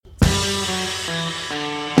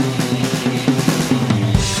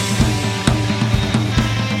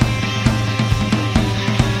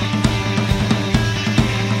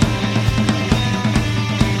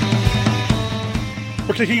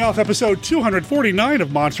kicking off episode 249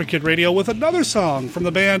 of Monster Kid Radio with another song from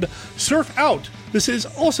the band Surf Out. This is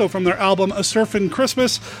also from their album A Surfin'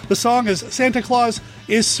 Christmas. The song is Santa Claus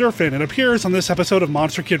is Surfin'. It appears on this episode of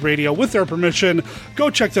Monster Kid Radio with their permission.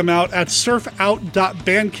 Go check them out at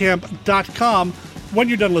surfout.bandcamp.com when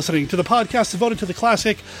you're done listening to the podcast devoted to the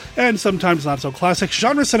classic and sometimes not so classic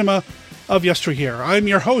genre cinema of yesteryear. I'm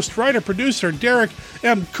your host, writer, producer, Derek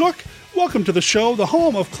M. Cook. Welcome to the show, the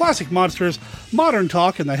home of classic monsters, modern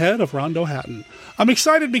talk, and the head of Rondo Hatton. I'm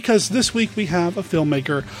excited because this week we have a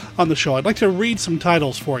filmmaker on the show. I'd like to read some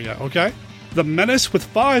titles for you, okay? The Menace with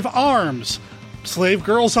Five Arms, Slave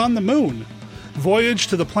Girls on the Moon, Voyage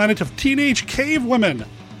to the Planet of Teenage Cave Women,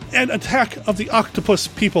 and Attack of the Octopus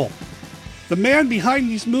People. The man behind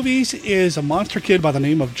these movies is a monster kid by the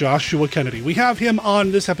name of Joshua Kennedy. We have him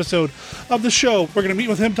on this episode of the show. We're going to meet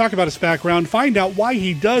with him, talk about his background, find out why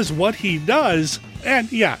he does what he does,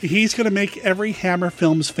 and yeah, he's going to make every Hammer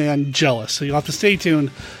Films fan jealous. So you'll have to stay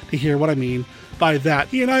tuned to hear what I mean by that.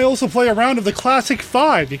 He and I also play a round of the Classic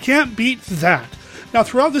Five. You can't beat that. Now,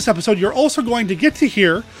 throughout this episode, you're also going to get to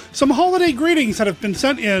hear some holiday greetings that have been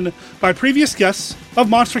sent in by previous guests of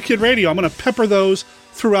Monster Kid Radio. I'm going to pepper those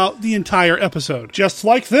throughout the entire episode, just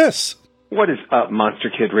like this. What is up, Monster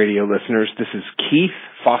Kid Radio listeners? This is Keith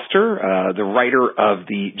Foster, the writer of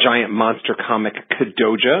the giant monster comic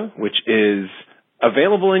Kadoja, which is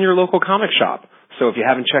available in your local comic shop. So if you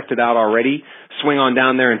haven't checked it out already, swing on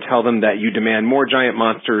down there and tell them that you demand more giant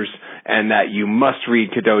monsters and that you must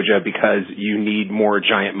read Kadoja because you need more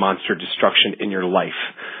giant monster destruction in your life.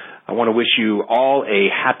 I want to wish you all a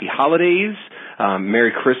happy holidays,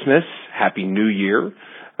 Merry Christmas, Happy New Year,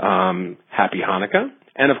 Happy Hanukkah,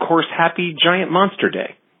 and of course, Happy Giant Monster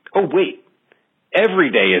Day. Oh, wait. Every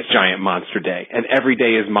day is Giant Monster Day, and every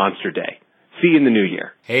day is Monster Day. See you in the new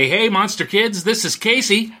year. Hey, Monster Kids, this is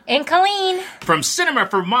Casey. And Colleen. From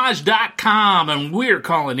CinemaFormage.com, and we're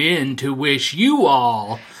calling in to wish you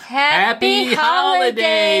all Happy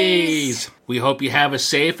Holidays! We hope you have a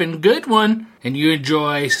safe and good one, and you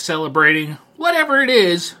enjoy celebrating whatever it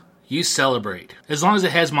is you celebrate, as long as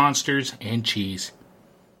it has monsters and cheese.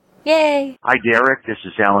 Yay! Hi, Derek. This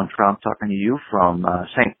is Alan Trump talking to you from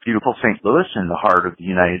beautiful St. Louis in the heart of the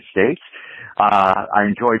United States. I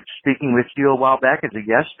enjoyed speaking with you a while back as a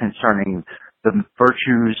guest concerning the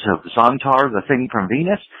virtues of Zontar, the Thing from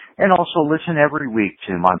Venus, and also listen every week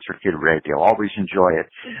to Monster Kid Radio. Always enjoy it.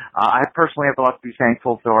 I personally have a lot to be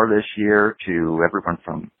thankful for this year, to everyone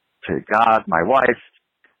to God, my wife,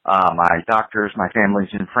 my doctors, my families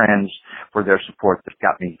and friends for their support that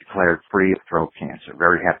got me declared free of throat cancer.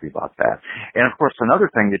 Very happy about that. And of course, another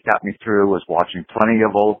thing that got me through was watching plenty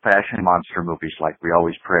of old-fashioned monster movies like we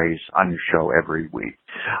always praise on your show every week.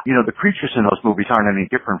 You know, the creatures in those movies aren't any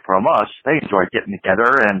different from us. They enjoy getting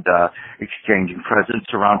together and exchanging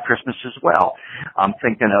presents around Christmas as well. I'm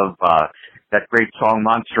thinking of that great song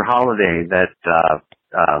Monster Holiday that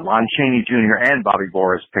Lon Chaney Jr. and Bobby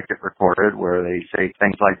Boris Pickett recorded, where they say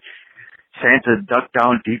things like, Santa ducked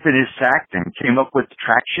down deep in his sack and came up with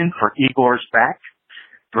traction for Igor's back.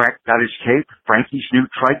 Drac got his cape, Frankie's new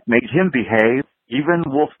trike made him behave. Even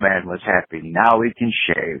Wolfman was happy, now he can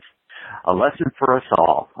shave. A lesson for us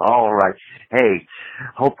all. All right. Hey,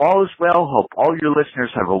 hope all is well. Hope all your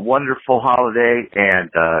listeners have a wonderful holiday, and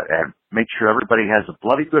make sure everybody has a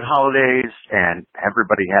bloody good holidays and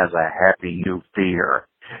everybody has a happy new year.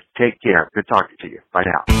 Take care. Good talking to you. Bye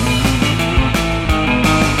now.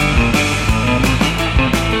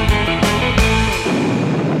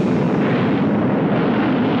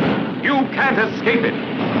 You can't escape it.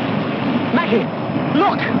 Maggie,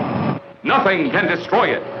 look! Nothing can destroy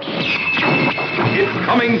it. It's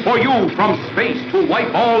coming for you from space to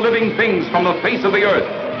wipe all living things from the face of the earth.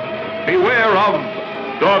 Beware of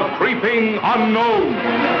the creeping unknown.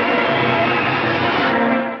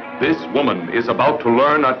 This woman is about to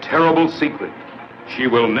learn a terrible secret. She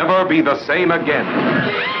will never be the same again.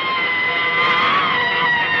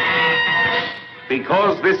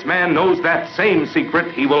 Because this man knows that same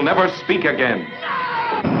secret, he will never speak again.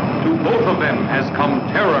 To both of them has come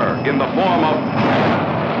terror in the form of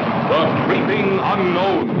the creeping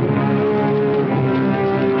unknown.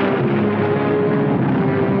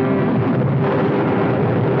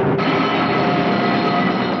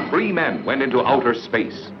 Three men went into outer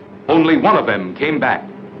space. Only one of them came back.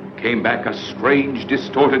 Came back a strange,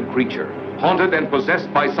 distorted creature, haunted and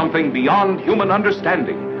possessed by something beyond human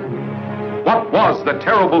understanding. What was the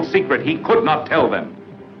terrible secret he could not tell them?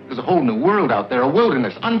 There's a whole new world out there, a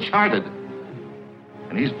wilderness, uncharted.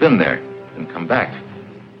 And he's been there and come back.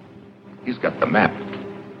 He's got the map.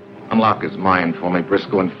 I'm unlock his mind for me,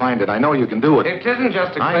 Briscoe, and find it. I know you can do it. It isn't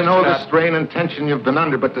just a question I know the of... strain and tension you've been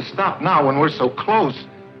under, but to stop now when we're so close...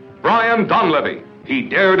 Brian Donlevy. He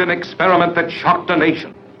dared an experiment that shocked a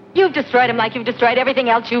nation. You've destroyed him like you've destroyed everything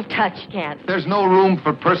else you've touched, Kent. There's no room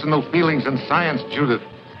for personal feelings in science, Judith.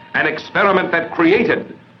 An experiment that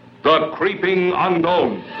created the creeping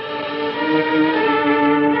unknown.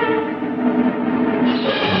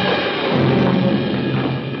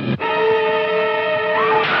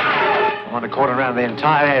 I want to cordon around the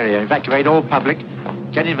entire area, evacuate all public,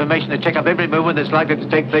 get information to check up every movement that's likely to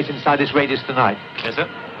take place inside this radius tonight. Yes, sir.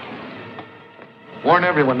 Warn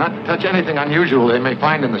everyone not to touch anything unusual they may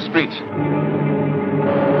find in the streets.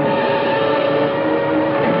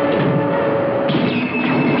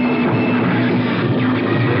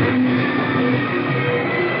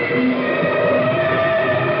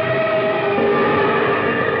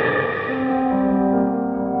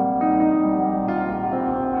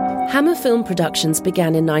 Hammer Film Productions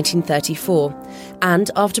began in 1934, and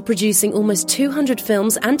after producing almost 200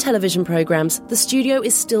 films and television programs, the studio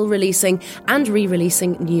is still releasing and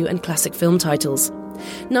re-releasing new and classic film titles.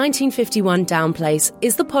 1951 Downplace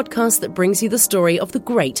is the podcast that brings you the story of the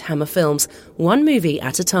great Hammer films, one movie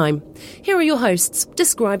at a time. Here are your hosts,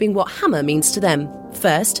 describing what Hammer means to them.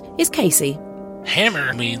 First is Casey.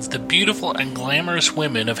 Hammer means the beautiful and glamorous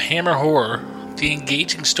women of Hammer horror, the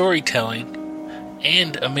engaging storytelling,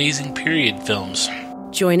 and amazing period films.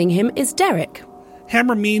 Joining him is Derek.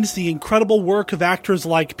 Hammer means the incredible work of actors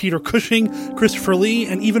like Peter Cushing, Christopher Lee,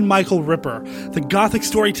 and even Michael Ripper. The gothic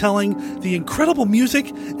storytelling, the incredible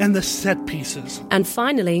music, and the set pieces. And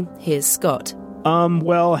finally, here's Scott.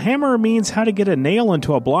 Well, hammer means how to get a nail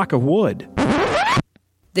into a block of wood.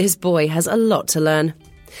 This boy has a lot to learn.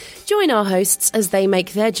 Join our hosts as they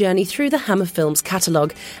make their journey through the Hammer Films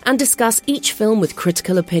catalogue and discuss each film with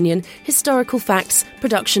critical opinion, historical facts,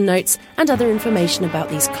 production notes, and other information about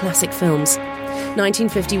these classic films.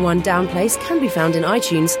 1951 Downplace can be found in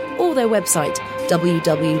iTunes or their website,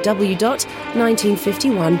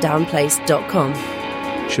 www.1951downplace.com.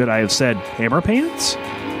 Should I have said hammer pants?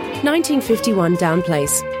 1951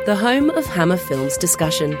 Downplace, the home of Hammer Films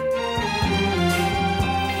discussion.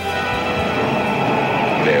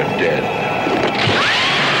 They're dead.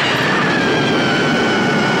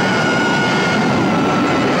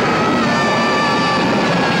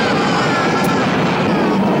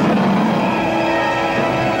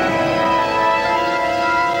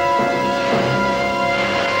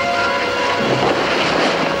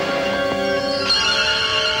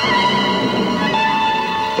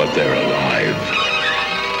 But they're alive.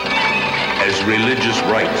 As religious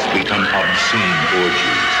rites become obscene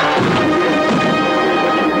orgies.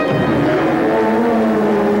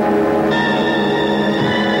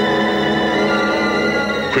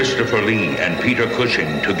 Christopher Lee and Peter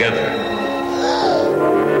Cushing together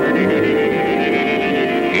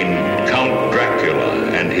in Count Dracula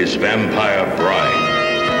and his vampire bride.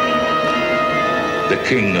 The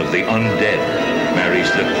king of the undead marries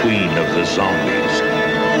the queen of the zombies.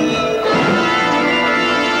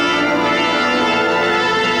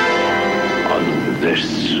 On this,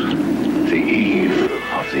 the eve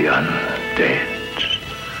of the undead,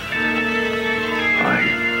 I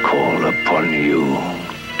call upon you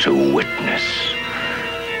to witness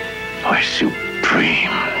my supreme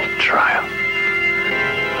triumph.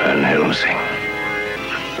 Van Helsing,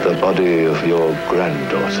 the body of your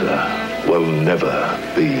granddaughter will never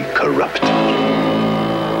be corrupted.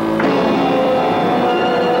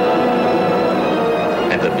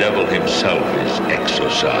 And the devil himself is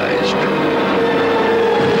exorcised.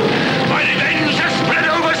 My revenge has spread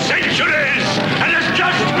over centuries and has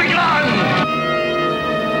just begun!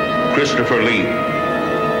 Christopher Lee,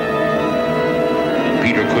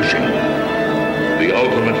 Peter Cushing, the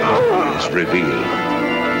ultimate power is revealed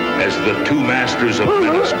as the two masters of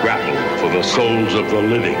menace grapple for the souls of the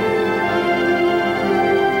living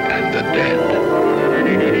and the dead.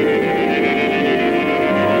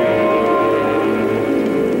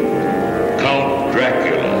 Count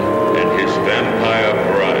Dracula and his vampire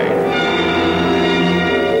bride.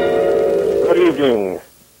 Good evening.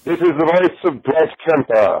 This is the voice of Brett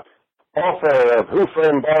Kemper, author of Who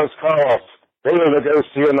Framed Boris Karloff, Bela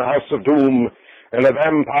Lugosi in the House of Doom, and The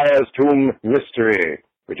Vampire's Tomb Mystery,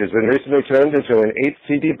 which has been recently turned into an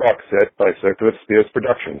 8-CD box set by Circular Spears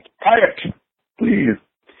Productions. Buy it, please.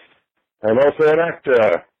 I'm also an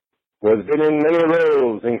actor who has been in many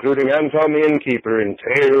roles, including Anton the Innkeeper in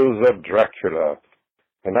Tales of Dracula.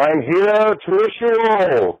 And I'm here to wish you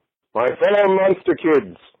all, my fellow monster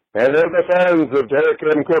kids, and other fans of Derek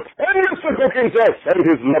M. Cook, and Mr. Cook himself and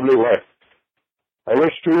his lovely wife, I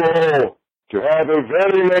wish to you all to have a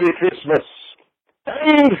very Merry Christmas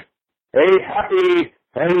and a happy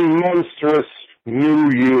and monstrous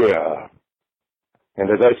New Year. And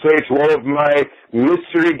as I say to all of my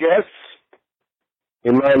mystery guests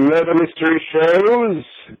in my murder mystery shows,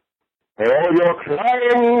 may all your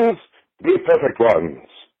crimes be perfect ones.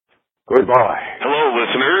 Goodbye. Hello,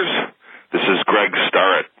 listeners. This is Greg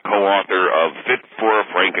Starrett, co-author of Fit for a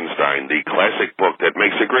Frankenstein, the classic book that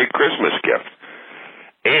makes a great Christmas gift,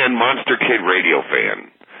 and Monster Kid radio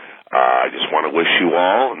fan. I just want to wish you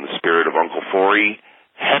all, in the spirit of Uncle Forey,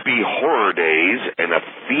 happy horror days and a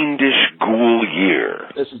fiendish ghoul year.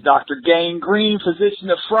 This is Dr. Gang Green,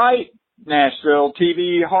 physician of fright, Nashville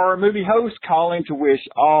TV horror movie host, calling to wish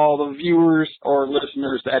all the viewers, or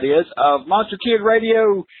listeners that is, of Monster Kid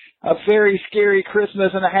Radio a very scary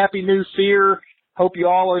Christmas and a happy new year. Hope you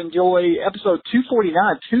all enjoy episode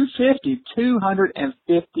 249,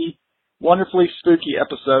 250 wonderfully spooky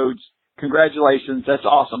episodes. Congratulations. That's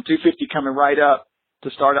awesome. 250 coming right up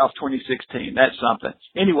to start off 2016. That's something.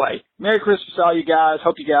 Anyway, Merry Christmas to all you guys.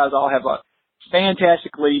 Hope you guys all have a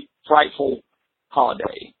fantastically frightful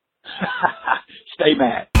holiday. Stay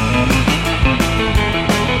mad.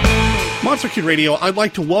 Monster Kid Radio, I'd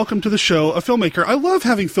like to welcome to the show a filmmaker. I love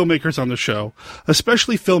having filmmakers on the show,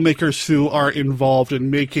 especially filmmakers who are involved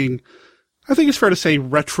in making, I think it's fair to say,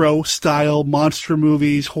 retro-style monster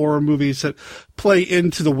movies, horror movies that play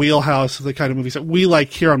into the wheelhouse of the kind of movies that we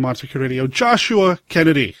like here on Monster Kid Radio. Joshua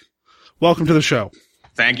Kennedy, welcome to the show.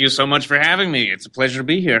 Thank you so much for having me. It's a pleasure to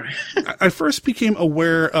be here. I first became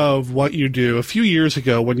aware of what you do a few years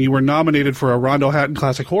ago when you were nominated for a Rondo Hatton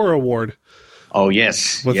Classic Horror Award. Oh,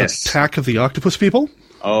 yes. With Attack of the Octopus People?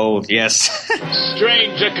 Oh, yes.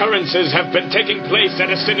 Strange occurrences have been taking place at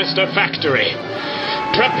a sinister factory.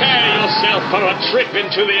 Prepare yourself for a trip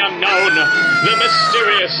into the unknown, the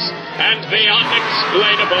mysterious, and the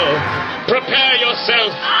unexplainable. Prepare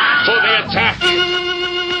yourself for the attack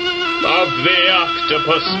of the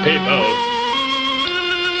Octopus People.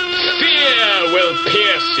 Fear will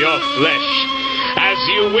pierce your flesh as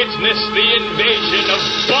you witness the invasion of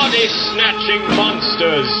body-snatching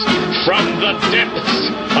monsters from the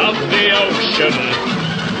depths of the ocean.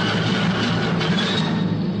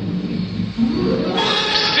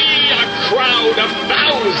 See a crowd of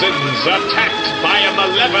thousands attacked by a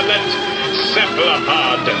malevolent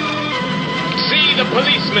cephalopod. See the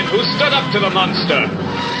policeman who stood up to the monster.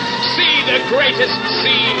 See the greatest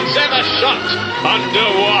scenes ever shot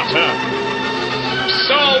underwater.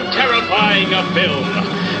 So terrifying a film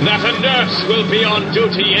that a nurse will be on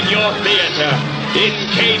duty in your theater in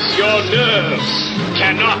case your nerves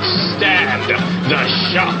cannot stand the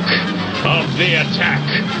shock of the attack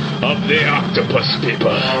of the Octopus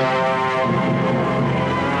People.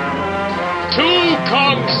 2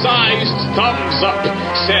 Kong-sized thumbs up,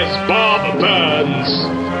 says Bob Burns.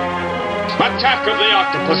 Attack of the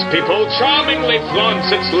Octopus People charmingly flaunts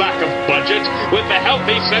its lack of budget with the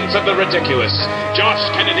healthy sense of the ridiculous. Josh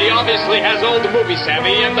Kennedy obviously has old movie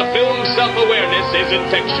savvy, and the film's self-awareness is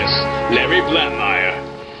infectious. Larry Blattmeyer.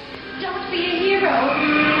 Don't be a hero.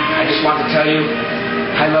 I just want to tell you,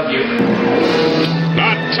 I love you.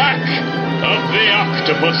 Attack of the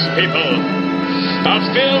Octopus People. A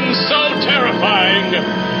film so terrifying,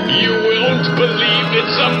 you won't believe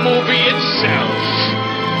it's a movie itself.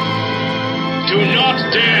 Do not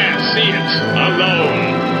dare see it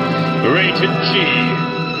alone. Rated G.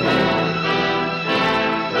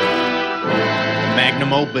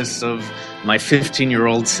 Magnum opus of my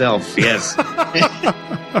 15-year-old self, yes.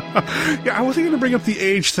 Yeah, I wasn't going to bring up the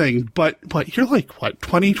age thing, but you're like, what,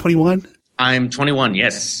 20, 21? I'm 21,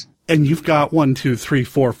 yes. And you've got 1, 2, 3,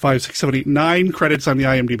 4, 5, 6, 7, 8, 9 credits on the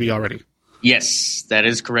IMDb already. Yes, that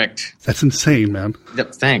is correct. That's insane, man.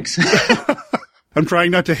 Thanks. I'm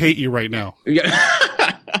trying not to hate you right now.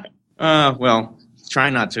 Well, try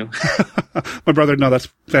not to. My brother, no, that's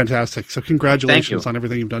fantastic. So congratulations on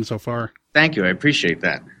everything you've done so far. Thank you. I appreciate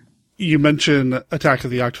that. You mentioned Attack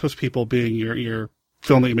of the Octopus People being your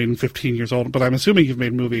film that you made when 15 years old, but I'm assuming you've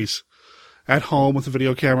made movies at home with a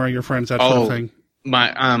video camera, your friends, that sort of thing.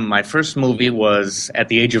 My first movie was at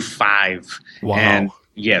the age of 5. Wow. And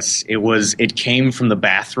yes, it came from the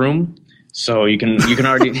bathroom. So you can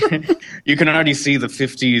already you can already see the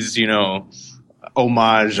 50s,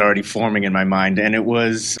 homage already forming in my mind. And it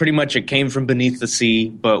was pretty much, it came from beneath the sea,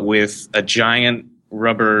 but with a giant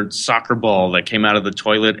rubber soccer ball that came out of the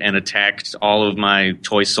toilet and attacked all of my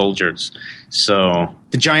toy soldiers. So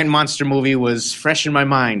the giant monster movie was fresh in my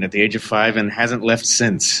mind at the age of 5 and hasn't left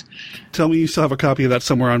since. Tell me you still have a copy of that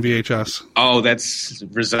somewhere on VHS. Oh, that's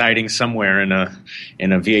residing somewhere in a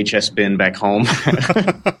VHS bin back home.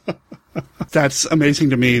 That's amazing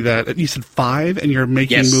to me that you said 5 and you're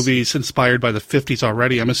making movies inspired by the 50s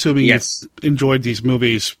already. I'm assuming you've enjoyed these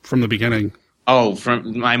movies from the beginning. Oh,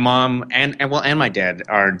 from my mom and my dad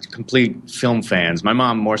are complete film fans. My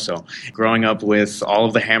mom more so. Growing up with all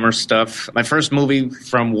of the Hammer stuff. My first movie,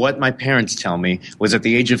 from what my parents tell me, was at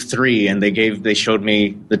the age of 3, and they showed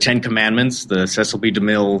me the 10 Commandments, the Cecil B.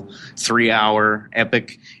 DeMille 3-hour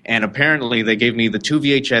epic, and apparently they gave me the 2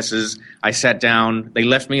 VHSs. I sat down, they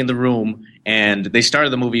left me in the room, and they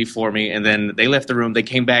started the movie for me, and then they left the room, they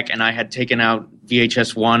came back, and I had taken out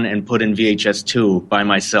VHS 1 and put in VHS 2 by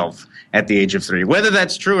myself at the age of 3. Whether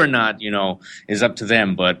that's true or not, is up to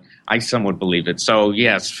them, but I somewhat believe it. So,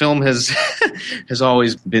 yes, film has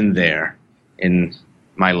always been there in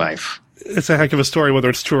my life. It's a heck of a story. Whether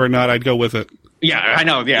it's true or not, I'd go with it. Yeah, I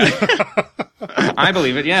know, yeah. I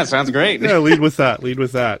believe it. Yeah, sounds great. Yeah, lead with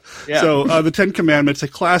that. Yeah. So, The 10 Commandments, a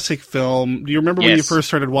classic film. Do you remember when you first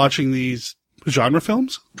started watching these genre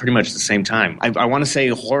films? Pretty much the same time. I want to say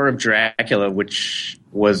Horror of Dracula, which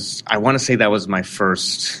was, I want to say that was my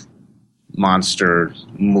first monster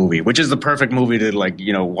movie, which is the perfect movie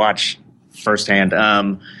to watch firsthand,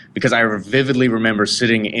 because I vividly remember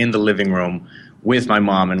sitting in the living room with my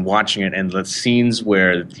mom and watching it, and the scenes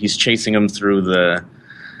where he's chasing him through the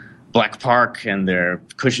Black Park and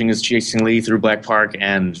Cushing is chasing Lee through Black Park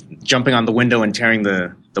and jumping on the window and tearing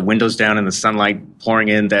the windows down and the sunlight pouring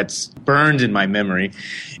in. That's burned in my memory.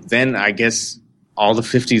 Then I guess all the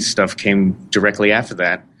 50s stuff came directly after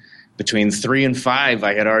that. Between 3 and 5,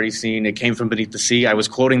 I had already seen It Came From Beneath the Sea. I was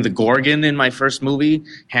quoting the Gorgon in my first movie,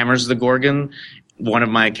 Hammer's the Gorgon. One of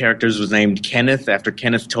my characters was named Kenneth after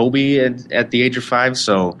Kenneth Tobey at the age of 5.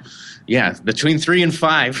 So, yeah, between 3 and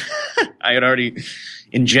 5, I had already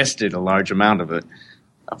ingested a large amount of it,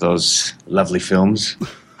 of those lovely films.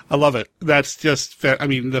 I love it. That's just,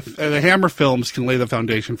 the Hammer films can lay the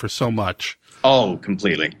foundation for so much. Oh,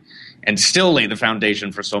 completely. And still lay the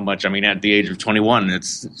foundation for so much. At the age of 21,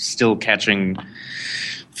 it's still catching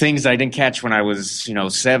things I didn't catch when I was,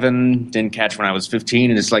 7, didn't catch when I was 15,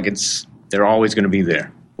 and it's like they're always going to be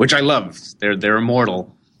there, which I love. They're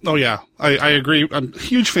immortal. Oh, yeah. I agree. I'm a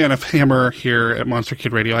huge fan of Hammer here at Monster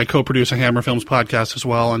Kid Radio. I co-produce a Hammer Films podcast as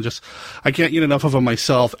well, and I can't get enough of them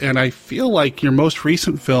myself, and I feel like your most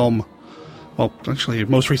recent film, well, actually, your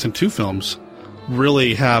most recent 2 films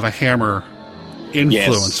really have a Hammer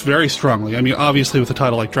influence very strongly. Obviously with a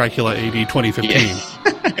title like Dracula AD 2015.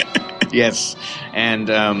 Yes. And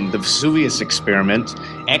the Vesuvius Experiment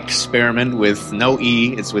with no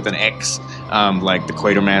E, it's with an X, like the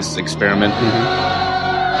Quatermass Experiment.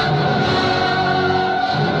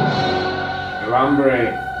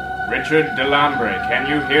 Delambre. Richard Delambre, can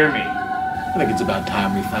you hear me? I think it's about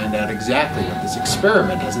time we find out exactly what this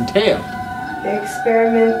experiment has entailed. The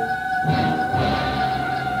experiment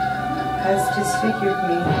has disfigured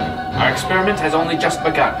me. Our experiment has only just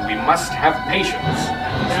begun. We must have patience.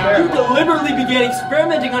 You deliberately began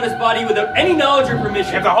experimenting on his body without any knowledge or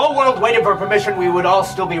permission. If the whole world waited for permission, we would all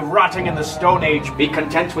still be rotting in the Stone Age. Be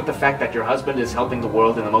content with the fact that your husband is helping the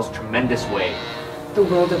world in the most tremendous way. The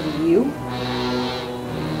world of you?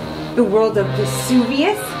 The world of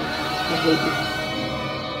Vesuvius? I hate you.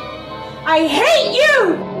 I hate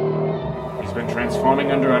you! He's been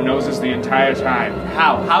transforming under our noses the entire time.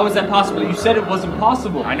 How? How is that possible? You said it wasn't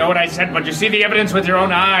possible. I know what I said, but you see the evidence with your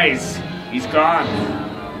own eyes. He's gone.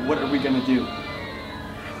 What are we gonna do?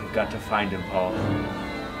 We've got to find him, Paul.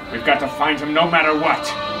 We've got to find him no matter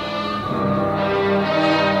what.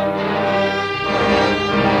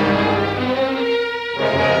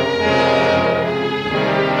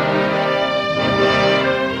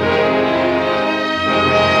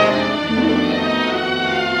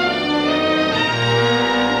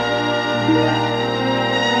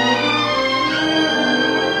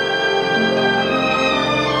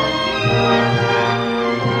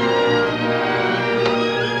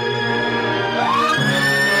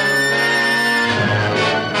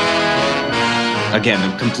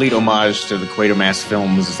 Again, a complete homage to the Quatermass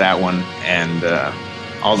films is that one, and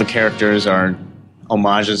all the characters are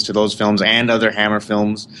homages to those films and other Hammer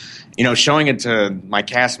films. Showing it to my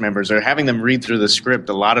cast members or having them read through the script,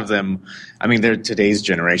 a lot of them, they're today's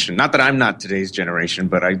generation. Not that I'm not today's generation,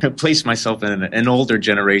 but I place myself in an older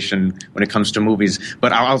generation when it comes to movies.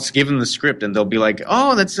 But I'll give them the script and they'll be like,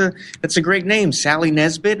 "Oh, that's a great name, Sally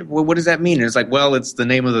Nesbitt. What does that mean?" And it's like, well, it's the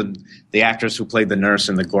name of the actress who played the nurse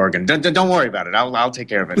in The Gorgon. Don't worry about it. I'll take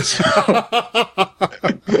care of it.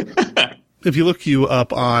 If you look you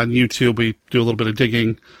up on YouTube, we do a little bit of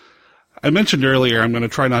digging. I mentioned earlier, I'm going to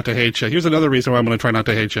try not to hate you. Here's another reason why I'm going to try not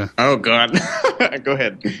to hate you. Oh, God. Go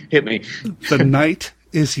ahead. Hit me. The Night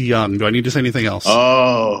is Young. Do I need to say anything else?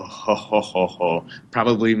 Oh, ho, ho, ho, ho.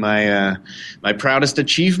 Probably my proudest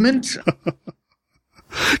achievement.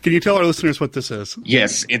 Can you tell our listeners what this is?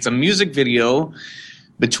 Yes, it's a music video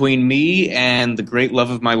between me and the great love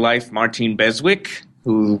of my life, Martine Beswick,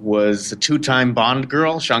 who was a 2-time Bond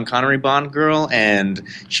girl, Sean Connery Bond girl, and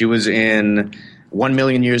she was in 1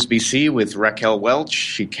 Million Years BC with Raquel Welch.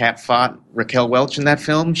 She cat-fought Raquel Welch in that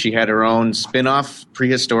film. She had her own spin-off,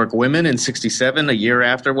 Prehistoric Women, in 1967, a year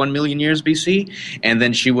after 1 Million Years BC. And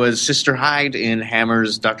then she was Sister Hyde in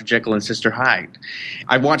Hammer's Dr. Jekyll and Sister Hyde.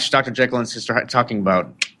 I watched Dr. Jekyll and Sister Hyde, talking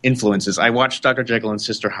about influences, I watched Dr. Jekyll and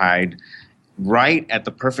Sister Hyde right at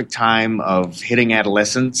the perfect time of hitting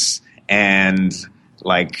adolescence, and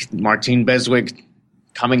like Martine Beswick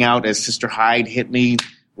coming out as Sister Hyde hit me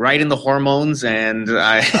right in the hormones, and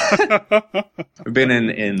I've been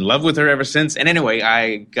in love with her ever since. And anyway,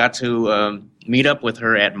 I got to meet up with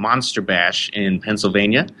her at Monster Bash in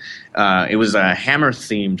Pennsylvania. It was a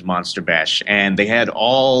Hammer-themed Monster Bash, and they had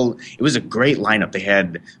it was a great lineup. They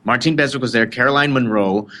had Martine Beswick was there, Caroline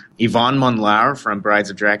Munro, Yvonne Monlar from Brides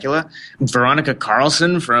of Dracula, Veronica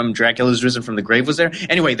Carlson from Dracula's Risen from the Grave was there.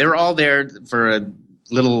 Anyway, they were all there for a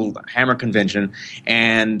little Hammer convention,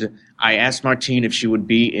 and I asked Martine if she would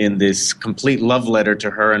be in this complete love letter to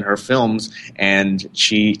her and her films, and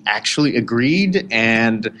she actually agreed,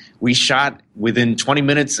 and we shot within 20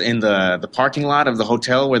 minutes in the parking lot of the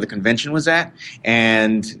hotel where the convention was at,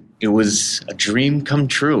 and it was a dream come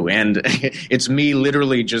true. And it's me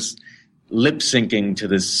literally just lip-syncing to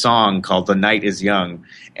this song called The Night is Young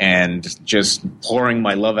and just pouring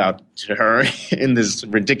my love out to her in this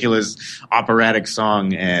ridiculous operatic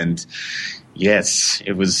song. And yes,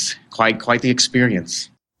 it was quite the experience.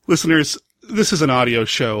 Listeners, this is an audio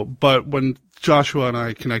show, but when Joshua and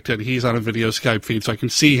I connected, he's on a video Skype feed, so I can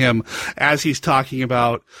see him as he's talking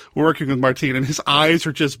about working with Martine, and his eyes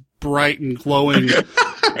are just bright and glowing.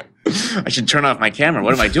 I should turn off my camera.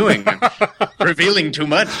 What am I doing? Revealing too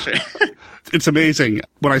much. It's amazing.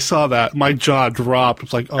 When I saw that, my jaw dropped.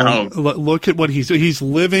 It's like, look at what he's doing. He's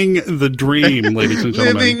living the dream, ladies and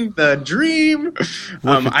gentlemen. Living the dream.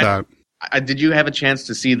 Look at that. Did you have a chance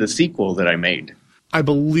to see the sequel that I made? I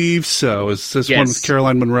believe so. Is this one with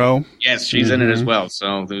Caroline Munro? Yes, she's in it as well.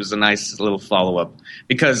 So there was a nice little follow-up.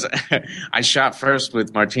 Because I shot first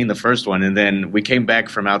with Martine, the first one, and then we came back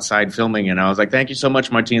from outside filming, and I was like, thank you so much,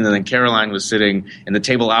 Martine. And then Caroline was sitting in the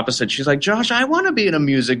table opposite. She's like, Josh, I want to be in a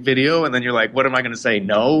music video. And then you're like, what am I going to say?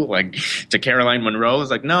 No? Like, to Caroline Munro? I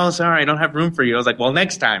was like, no, sorry, I don't have room for you. I was like, well,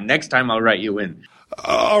 next time I'll write you in.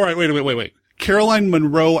 All right, wait. Caroline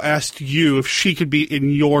Munro asked you if she could be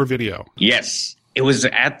in your video. Yes. It was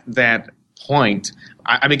at that point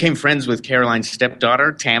I became friends with Caroline's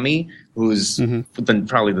stepdaughter, Tammy, who's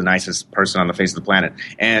probably the nicest person on the face of the planet.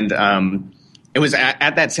 And it was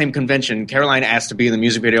at that same convention, Caroline asked to be in the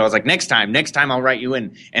music video. I was like, next time I'll write you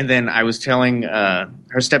in. And then I was telling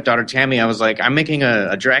her stepdaughter, Tammy, I was like, I'm making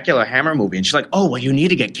a Dracula Hammer movie. And she's like, oh, well, you need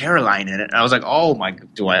to get Caroline in it. And I was like, oh, my,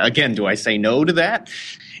 do I say no to that?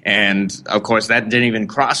 And, of course, that didn't even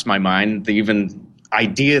cross my mind, the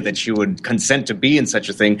idea that she would consent to be in such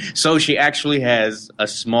a thing. So she actually has a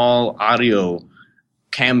small audio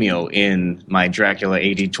cameo in my Dracula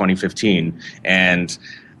AD 2015. And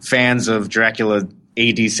fans of Dracula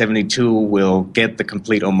AD 72 will get the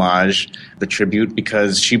complete homage, the tribute,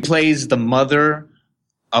 because she plays the mother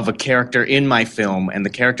of a character in my film, and the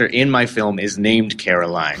character in my film is named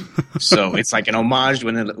Caroline. So it's like an homage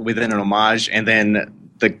within an homage, and then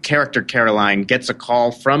the character Caroline gets a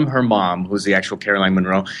call from her mom, who's the actual Caroline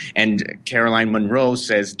Munro, and Caroline Munro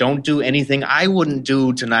says, don't do anything I wouldn't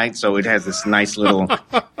do tonight. So it has this nice little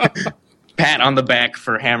pat on the back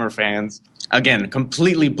for Hammer fans. Again,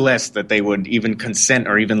 completely blessed that they would even consent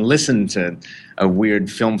or even listen to a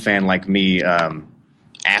weird film fan like me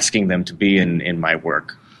asking them to be in my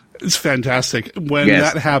work. It's fantastic when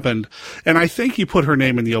that happened. And I think you put her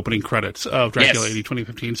name in the opening credits of Dracula AD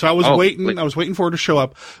 2015. So I was waiting for her to show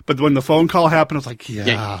up. But when the phone call happened, I was like,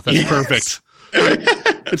 that's perfect.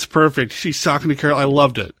 It's perfect. She's talking to Carol. I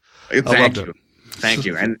loved it. Thank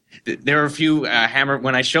you. And there are a few Hammer,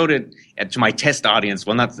 when I showed it to my test audience,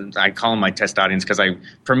 I call them my test audience because I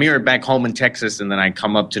premiere it back home in Texas, and then I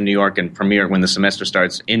come up to New York and premiere it when the semester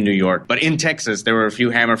starts in New York. But in Texas, there were a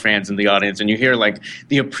few Hammer fans in the audience, and you hear like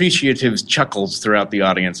the appreciative chuckles throughout the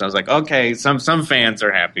audience. I was like, okay, some fans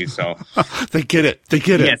are happy, so. They get it.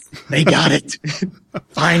 Yes, they got it.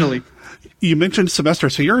 Finally. You mentioned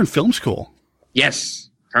semester, so you're in film school.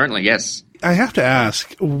 Yes, currently, yes. I have to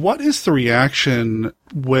ask, what is the reaction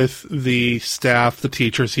with the staff, the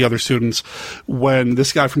teachers, the other students, when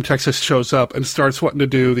this guy from Texas shows up and starts wanting to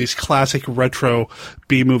do these classic retro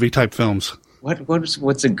B-movie type films?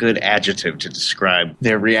 What's a good adjective to describe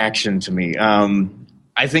their reaction to me?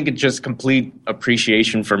 I think it's just complete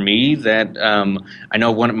appreciation for me that I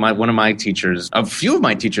know one of my teachers, a few of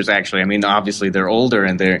my teachers actually. I mean, obviously they're older,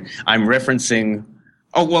 and I'm referencing.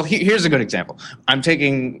 Oh well, here's a good example. I'm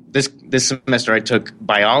taking this semester. I took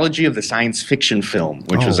biology of the science fiction film,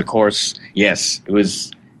 which was a course. Yes, it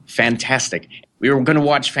was fantastic. We were going to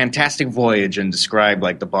watch Fantastic Voyage and describe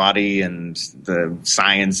like the body and the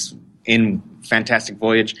science in Fantastic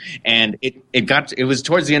Voyage, and it was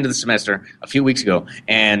towards the end of the semester a few weeks ago,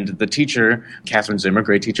 and the teacher, Catherine Zimmer,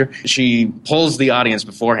 great teacher, she polls the audience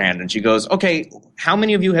beforehand and she goes, okay, how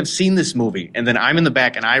many of you have seen this movie? And then I'm in the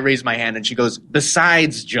back and I raise my hand and she goes,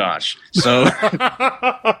 besides Josh. So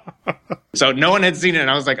so no one had seen it,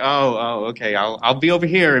 and I was like, oh okay, I'll be over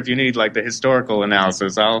here if you need like the historical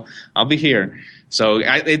analysis. I'll be here. So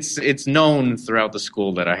it's known throughout the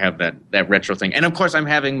school that I have that retro thing. And of course I'm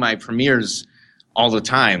having my premieres all the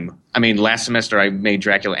time. I mean, last semester I made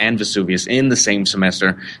Dracula and Vesuvius in the same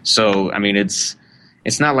semester. So, I mean, it's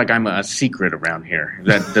not like I'm a secret around here. If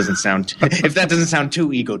that doesn't sound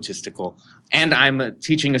too egotistical. And I'm a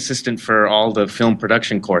teaching assistant for all the film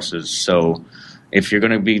production courses. So if you're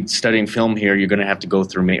going to be studying film here, you're going to have to go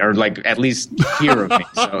through me, or like at least hear of me.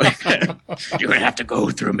 So you're going to have to go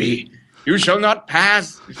through me. You shall not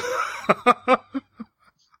pass.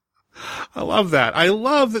 I love that. I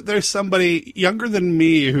love that there's somebody younger than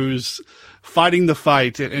me who's fighting the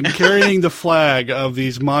fight and carrying the flag of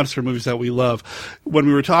these monster movies that we love. When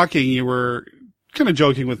we were talking, you were kind of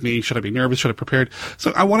joking with me. Should I be nervous? Should I prepare?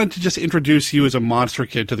 So I wanted to just introduce you as a monster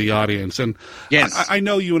kid to the audience. And yes, I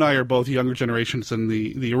know you and I are both younger generations than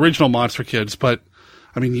the original monster kids, but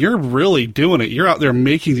I mean, you're really doing it. You're out there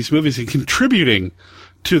making these movies and contributing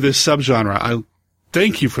to this subgenre. I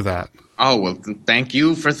thank you for that. Oh, well, thank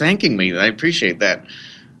you for thanking me. I appreciate that.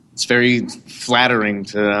 It's very flattering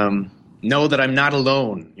to know that I'm not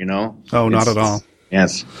alone, you know? Oh, not at all.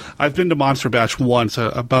 Yes. I've been to Monster Bash once,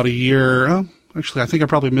 about a year. Actually, I think I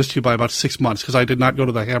probably missed you by about 6 months because I did not go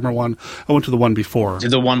to the Hammer one. I went to the one before. To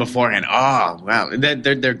the one beforehand. Oh, wow.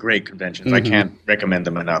 They're great conventions. Mm-hmm. I can't recommend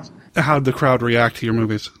them enough. How did the crowd react to your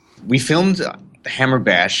movies? We filmed the Hammer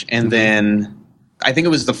Bash, and then I think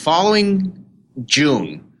it was the following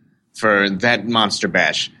June for that Monster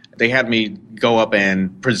Bash. They had me go up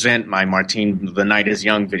and present my Martine the Night is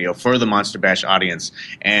Young video for the Monster Bash audience.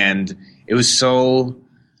 And it was so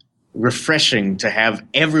refreshing to have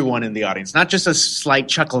everyone in the audience, not just a slight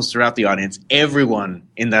chuckles throughout the audience, everyone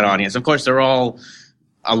in that audience. Of course, they're all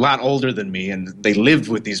a lot older than me, and they lived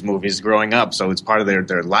with these movies growing up, so it's part of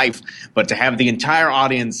their life. But to have the entire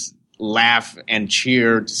audience laugh and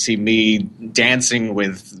cheer to see me dancing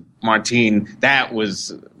with Martine, that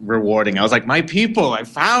was rewarding. I was like, my people, I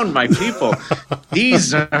found my people.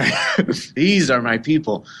 These are my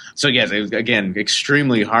people. So yes, it was, again,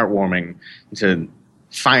 extremely heartwarming to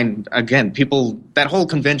find, again, people, that whole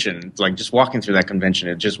convention, like just walking through that convention,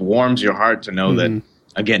 it just warms your heart to know that,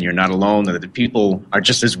 again, you're not alone, that the people are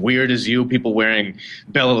just as weird as you, people wearing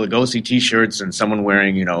Bela Lugosi t-shirts and someone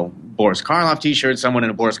wearing, you know, Boris Karloff t-shirt, someone in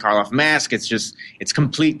a Boris Karloff mask. It's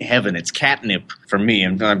complete heaven. It's catnip for me.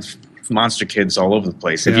 And I'm monster kids all over the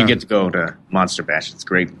place. If you get to go to Monster Bash, it's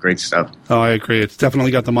great stuff. Oh, I agree. It's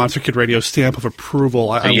definitely got the Monster Kid Radio stamp of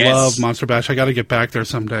approval. I love Monster Bash. I got to get back there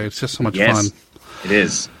someday. It's just so much fun. It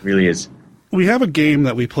is. It really is. We have a game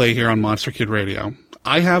that we play here on Monster Kid Radio.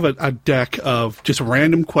 I have a deck of just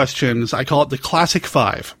random questions. I call it the Classic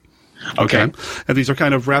Five. Okay. And these are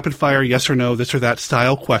kind of rapid fire, yes or no, this or that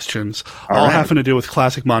style questions, all having to do with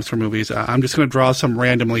classic monster movies. I'm just going to draw some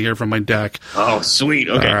randomly here from my deck. Oh, sweet.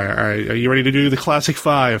 Okay. All right. Are you ready to do the Classic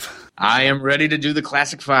Five? I am ready to do the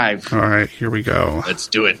Classic Five. All right. Here we go. Let's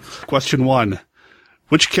do it. Question 1.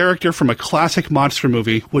 Which character from a classic monster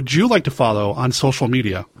movie would you like to follow on social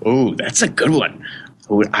media? Oh, that's a good one.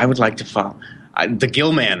 Who I would like to follow? The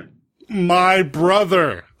Gill Man. My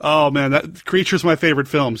brother. Oh, man, that Creature's my favorite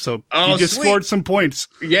film, so you just scored some points.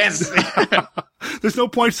 Yes. There's no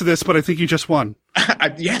points to this, but I think you just won.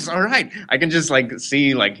 Yes, all right. I can just,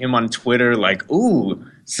 see, him on Twitter, ooh,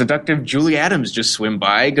 seductive Julie Adams just swim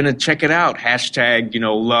by. Gonna check it out. Hashtag,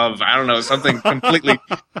 love. I don't know, something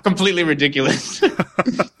completely ridiculous.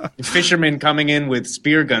 Fishermen coming in with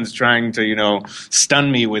spear guns trying to,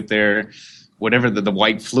 stun me with their... whatever the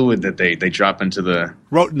white fluid that they drop into the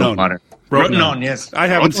water. Rotenone, yes. I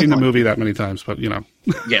haven't seen the movie that many times, but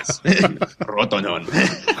Yes. Rotenone.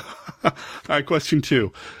 All right, question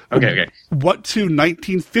 2. Okay. What 2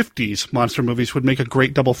 1950s monster movies would make a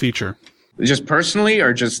great double feature? Just personally,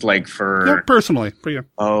 or just like for... Yeah, personally, for you.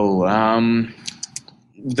 Oh,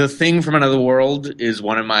 The Thing from Another World is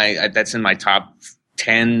one of my... That's in my top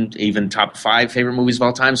 10, even top 5 favorite movies of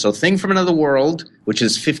all time. So Thing from Another World, which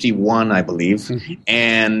is 51, I believe. Mm-hmm.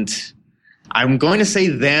 And I'm going to say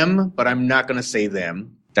them, but I'm not going to say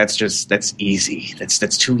them. That's easy.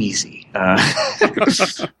 That's too easy. Thing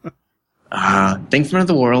from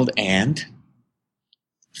Another World and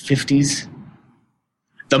 50s.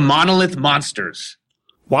 The Monolith Monsters.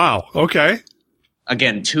 Wow. Okay.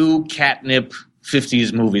 Again, 2 catnip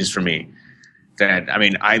 50s movies for me.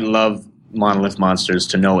 I love Monolith Monsters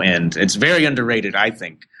to no end. It's very underrated, I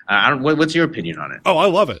think. What's your opinion on it? Oh, I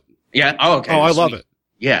love it. Yeah. Oh, okay. Oh, I love it.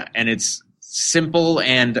 Yeah, and it's simple,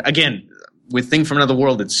 and again, with Thing from Another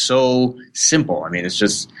World, it's so simple. I mean, it's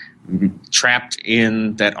just trapped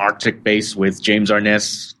in that Arctic base with James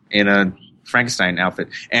Arness in a Frankenstein outfit,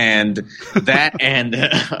 and that and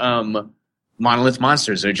Monolith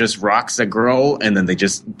Monsters are just rocks that grow, and then they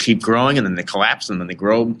just keep growing, and then they collapse, and then they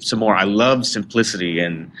grow some more. I love simplicity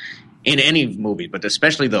in any movie, but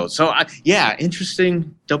especially those. So,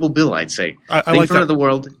 interesting double bill, I'd say. I Thing like from that. Another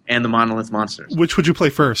World and the Monolith Monsters. Which would you play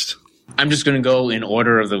first? I'm just going to go in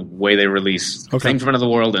order of the way they release. Okay. Thing from Another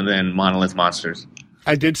World and then Monolith Monsters.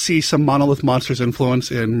 I did see some Monolith Monsters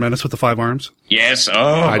influence in Menace with the Five Arms. Yes. Oh,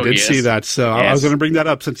 I did see that. So I was going to bring that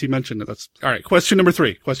up since you mentioned it. All right. Question number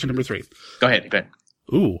 3. Go ahead.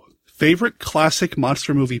 Ooh. Favorite classic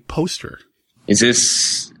monster movie poster? Is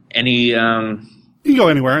this any... You can go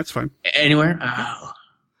anywhere. It's fine. Anywhere? Oh. I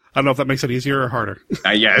don't know if that makes it easier or harder.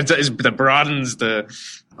 That broadens the...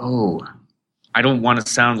 Oh... I don't want to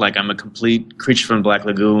sound like I'm a complete Creature from Black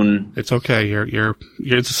Lagoon. It's okay. You're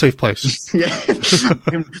it's a safe place. Yeah.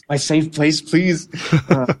 My safe place, please.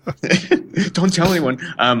 Don't tell anyone.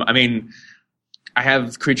 I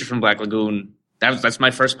have Creature from Black Lagoon. That's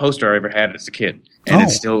my first poster I ever had as a kid. And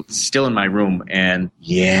it's still in my room. And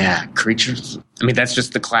yeah, Creatures. That's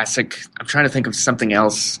just the classic. I'm trying to think of something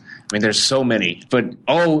else. There's so many. But,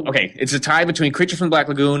 okay. It's a tie between Creature from Black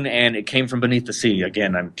Lagoon and It Came from Beneath the Sea.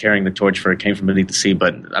 Again, I'm carrying the torch for It Came from Beneath the Sea.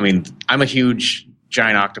 But, I'm a huge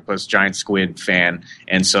giant octopus, giant squid fan.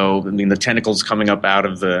 And so, the tentacles coming up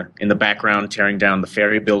in the background, tearing down the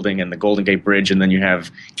ferry building and the Golden Gate Bridge. And then you have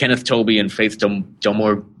Kenneth Tobey and Faith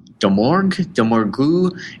Domorgu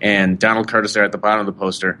and Donald Curtis there at the bottom of the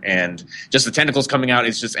poster. And just the tentacles coming out.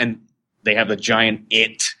 And they have the giant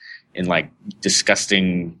it in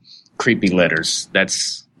disgusting... creepy letters.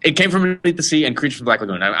 It Came from Beneath the Sea and Creature from Black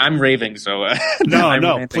Lagoon. I'm raving, so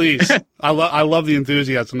no, please. I love the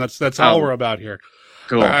enthusiasm. That's all we're about here.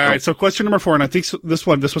 Cool. All right. So question number 4, and I think this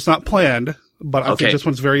was not planned, but I think this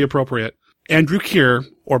one's very appropriate. Andrew Keir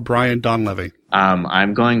or Brian Donlevy?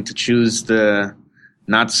 I'm going to choose the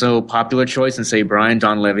not so popular choice and say Brian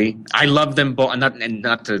Donlevy. I love them both,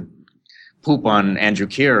 not to poop on Andrew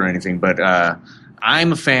Keir or anything, but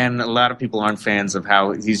I'm a fan. A lot of people aren't fans of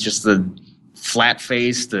how he's just the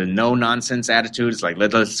flat-faced, the no-nonsense attitude. It's like,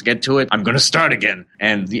 let's get to it. I'm going to start again.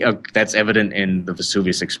 And that's evident in the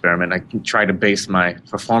Vesuvius Experiment. I try to base my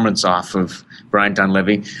performance off of Brian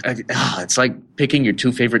Donlevy. It's like picking your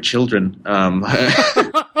 2 favorite children.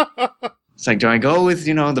 It's like, do I go with,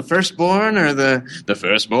 the firstborn or the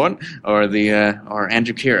firstborn or or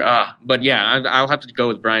Andrew Keir? But yeah, I'll have to go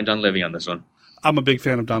with Brian Donlevy on this one. I'm a big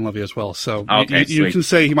fan of Donlevy as well, so okay, you can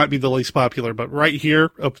say he might be the least popular, but right here,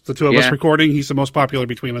 of the 2 of us recording, he's the most popular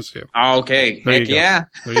between us 2. Okay, heck yeah.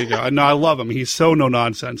 There you go. No, I love him. He's so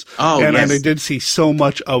no-nonsense. And I did see so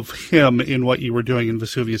much of him in what you were doing in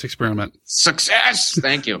Vesuvius Experiment. Success!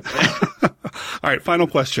 Thank you. All right, final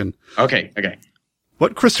question. Okay.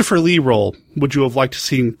 What Christopher Lee role would you have liked to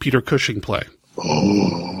see Peter Cushing play?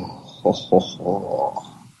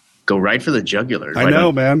 Go right for the jugular. I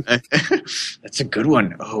know, man. That's a good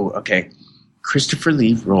one. Oh, okay. Christopher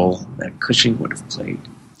Lee role that Cushing would have played.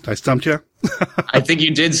 I stumped you? I think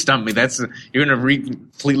you did stump me. You're going to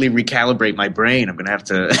completely recalibrate my brain. I'm going to have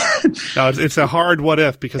to... No, it's a hard what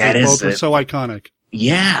if because they both are so iconic.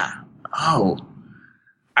 Yeah. Oh.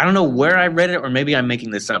 I don't know where I read it, or maybe I'm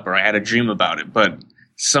making this up, or I had a dream about it, but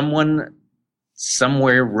someone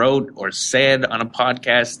somewhere wrote or said on a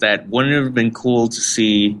podcast that wouldn't it have been cool to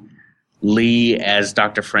see Lee as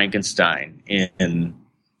Dr. Frankenstein in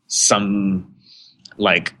some,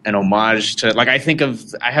 an homage to, I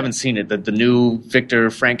haven't seen it, the new Victor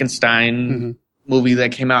Frankenstein movie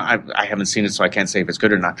that came out. I haven't seen it, so I can't say if it's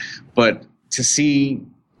good or not. But to see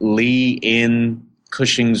Lee in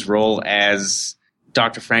Cushing's role as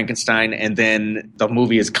Dr. Frankenstein, and then the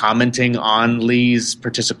movie is commenting on Lee's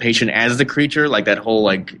participation as the creature, like that whole,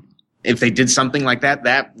 like, if they did something like that,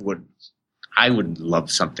 I would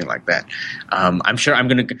love something like that. I'm sure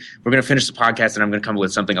we're gonna finish the podcast and I'm gonna come up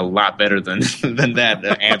with something a lot better than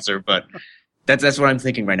that answer, but that's what I'm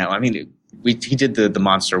thinking right now. I mean, he did the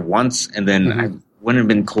monster once, and then wouldn't it have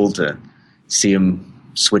been cool to see him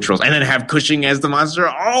switch roles and then have Cushing as the monster?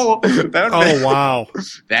 Wow.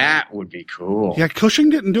 That would be cool. Yeah, Cushing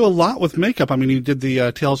didn't do a lot with makeup. I mean, he did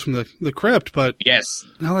the Tales from the Crypt, but yes.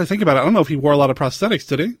 Now that I think about it, I don't know if he wore a lot of prosthetics,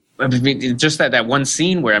 did he? I mean, just that one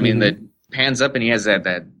scene where, I mean, that pans up and he has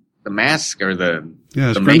the mask or the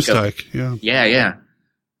makeup. Yeah.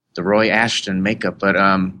 The Roy Ashton makeup, but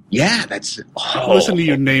that's. Listen to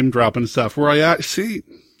you name dropping stuff. See,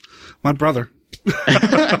 my brother.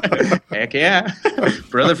 Heck yeah,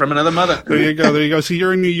 brother from another mother. There you go. So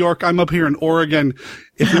you're in New York. I'm up here in Oregon.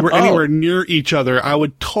 If we were anywhere near each other, I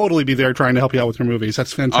would totally be there trying to help you out with your movies.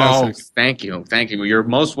 That's fantastic. Oh, thank you. You're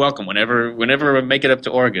most welcome. Whenever we make it up to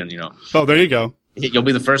Oregon, Oh, there you go. You'll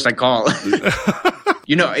be the first I call.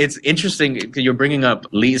 It's interesting. You're bringing up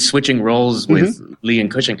Lee switching roles with Lee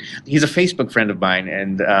and Cushing. He's a Facebook friend of mine,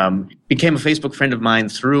 and became a Facebook friend of mine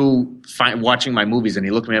through watching my movies. And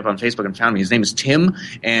he looked me up on Facebook and found me. His name is Tim,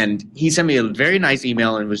 and he sent me a very nice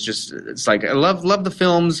email and was just, it's like, I love the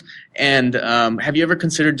films. And have you ever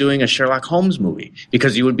considered doing a Sherlock Holmes movie?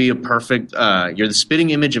 Because you would be a perfect. You're the spitting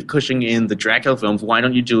image of Cushing in the Dracula films. Why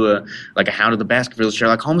don't you do a Hound of the Baskervilles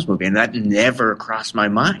Sherlock Holmes movie? And that never crossed my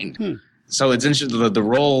mind. So it's interesting. The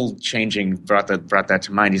role changing brought that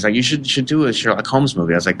to mind. He's like, you should do a Sherlock Holmes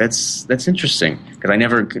movie. I was like, that's interesting, because I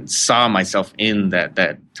never saw myself in that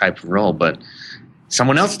type of role, but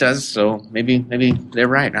someone else does. So maybe they're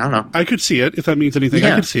right. I don't know. I could see it, if that means anything.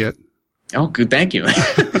 Yeah. I could see it. Oh, good. Thank you.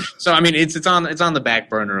 So I mean, it's on the back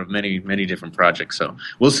burner of many different projects. So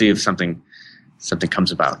we'll see if something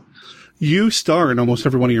comes about. You star in almost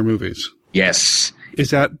every one of your movies. Yes.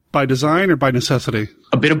 Is that by design or by necessity?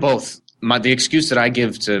 A bit of both. The excuse that I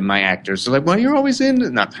give to my actors, they're like, well, you're always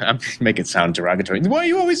in, I'm make it sound derogatory. Why are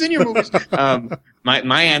you always in your movies?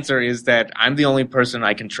 My answer is that I'm the only person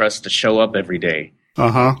I can trust to show up every day.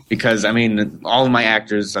 Because, I mean, all of my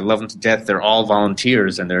actors, I love them to death. They're all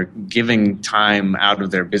volunteers, and they're giving time out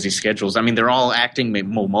of their busy schedules. I mean, they're all acting,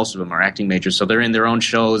 most of them are acting majors, so they're in their own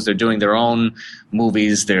shows, they're doing their own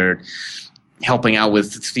movies, they're helping out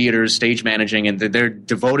with theaters, stage managing, and they're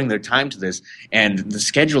devoting their time to this. And the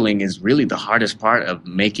scheduling is really the hardest part of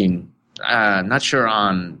making, not sure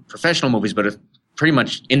on professional movies, but pretty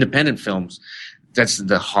much independent films. That's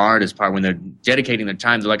the hardest part, when they're dedicating their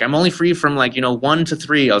time. They're like, I'm only free from 1 to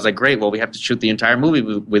 3. I was like, great, well, we have to shoot the entire movie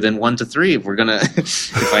within 1 to 3 if we're gonna,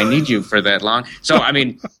 if I need you for that long. So, I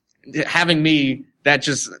mean, having me, that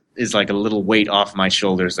just is like a little weight off my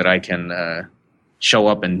shoulders that I can, show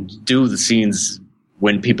up and do the scenes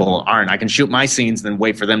when people aren't. I can shoot my scenes, then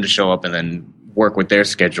wait for them to show up, and then work with their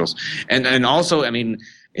schedules. And also, I mean,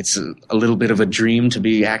 it's a little bit of a dream to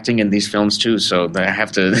be acting in these films too. So I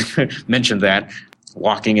have to mention that.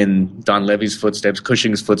 Walking in Don Levy's footsteps,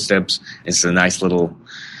 Cushing's footsteps, is a nice little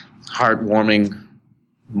heartwarming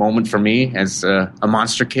moment for me as a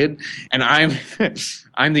monster kid. And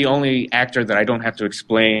I'm the only actor that I don't have to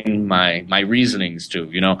explain my reasonings to,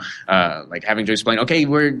 like having to explain, okay,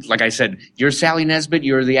 like I said, you're Sally Nesbitt,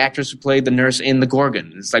 you're the actress who played the nurse in The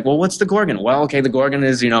Gorgon. It's like, well, what's The Gorgon? Well, okay, The Gorgon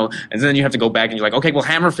is, and then you have to go back and you're like, okay, well,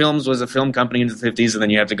 Hammer Films was a film company in the 50s, and then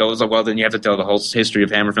you have to go, well, then you have to tell the whole history of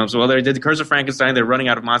Hammer Films. Well, they did The Curse of Frankenstein, they're running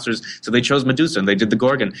out of monsters, so they chose Medusa, and they did The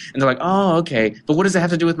Gorgon. And they're like, oh, okay, but what does it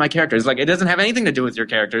have to do with my character? It's like, it doesn't have anything to do with your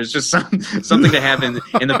character. It's just something to have in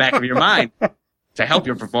the back of your mind to help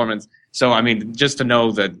your performance. So, I mean, just to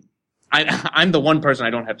know that I'm the one person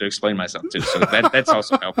I don't have to explain myself to. So that's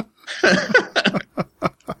also helpful.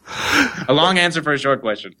 A long answer for a short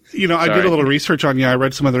question. I did a little research on you. I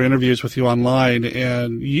read some other interviews with you online,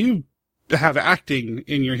 and you have acting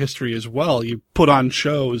in your history as well. You put on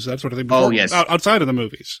shows, that sort of thing. Before, oh, yes. Outside of the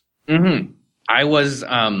movies. Mm-hmm. I was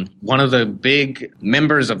one of the big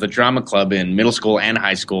members of the drama club in middle school and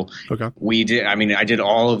high school. Okay. I did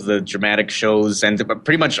all of the dramatic shows, and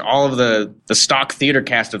pretty much all of the stock theater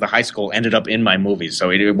cast of the high school ended up in my movies, so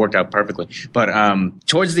it worked out perfectly. But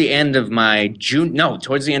towards the end of my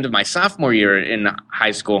sophomore year in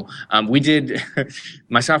high school, we did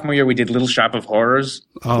Little Shop of Horrors,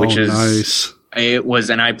 which is nice. It was,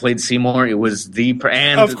 and I played Seymour. It was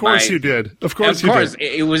of course you did. Of course you did.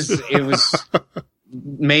 It was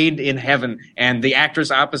made in heaven. And the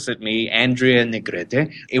actress opposite me, Andrea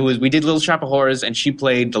Negrete, we did Little Shop of Horrors, and she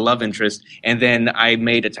played the love interest. And then I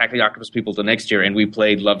made Attack of the Octopus People the next year, and we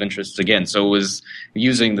played love interests again. So it was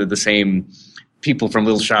using the same people from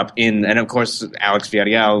Little Shop and of course Alex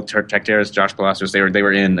Villarreal, Turk Tacteris, Josh Palacios, they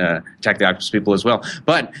were in Attack the Octopus People as well.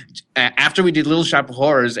 But after we did Little Shop of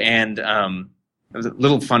Horrors, and a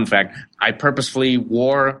little fun fact, I purposefully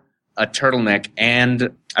wore a turtleneck and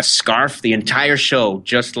a scarf the entire show,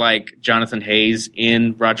 just like Jonathan Hayes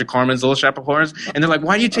in Roger Corman's Little Shop of Horrors. And they're like,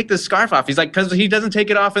 "Why do you take the scarf off?" He's like, "Because he doesn't take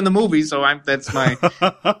it off in the movie." So I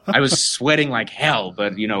was sweating like hell,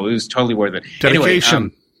 but it was totally worth it. Dedication.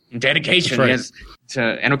 Anyway, dedication, right. Yes.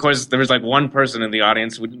 And of course, there was like one person in the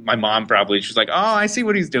audience, my mom probably, she was like, "Oh, I see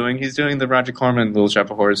what he's doing. He's doing the Roger Corman Little Shop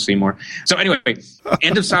of Horrors, Seymour." So anyway,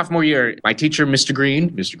 end of sophomore year, my teacher, Mr.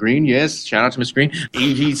 Green, yes, shout out to Mr. Green.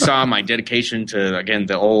 He saw my dedication to, again,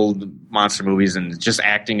 the old monster movies and just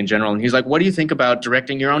acting in general. And he's like, "What do you think about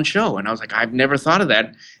directing your own show?" And I was like, "I've never thought of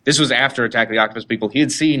that." This was after Attack of the Octopus People. He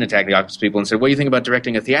had seen Attack of the Octopus People and said, "What do you think about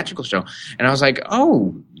directing a theatrical show?" And I was like,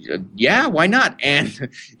 "Oh, yeah, why not?" And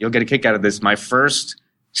you'll get a kick out of this. My first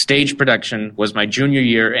stage production was my junior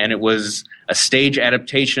year, and it was a stage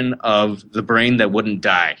adaptation of The Brain That Wouldn't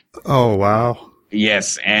Die. Oh, wow.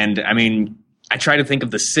 Yes, and I mean, I try to think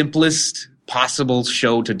of the simplest possible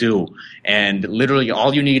show to do, and literally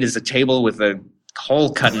all you need is a table with a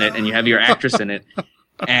hole cut in it, and you have your actress in it.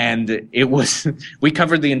 And we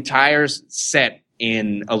covered the entire set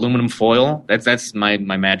in aluminum foil. That's my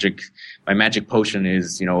magic. My magic potion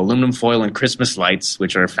is, aluminum foil and Christmas lights,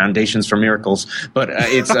 which are foundations for miracles. But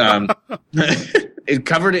it's it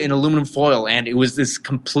covered it in aluminum foil, and it was this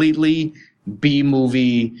completely B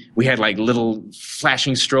movie. We had like little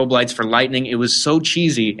flashing strobe lights for lightning. It was so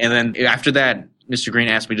cheesy. And then after that, Mr. Green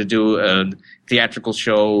asked me to do a theatrical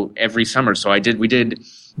show every summer. So we did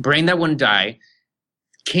Brain That Wouldn't Die.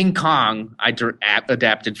 King Kong I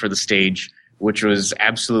adapted for the stage, which was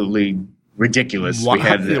absolutely ridiculous. Wow.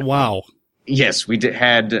 Wow. Yes, we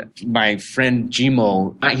had my friend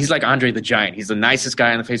Jimo. He's like Andre the Giant. He's the nicest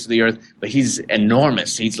guy on the face of the earth, but he's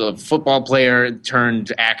enormous. He's a football player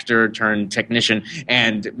turned actor turned technician,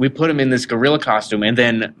 and we put him in this gorilla costume. And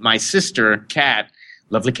then my sister, Kat,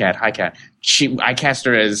 lovely Kat, hi Kat. I cast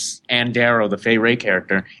her as Ann Darrow, the Fay Wray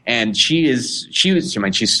character, and she's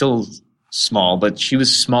still small, but she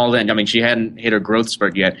was small then. I mean, she hadn't hit her growth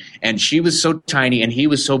spurt yet, and she was so tiny, and he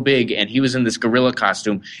was so big, and he was in this gorilla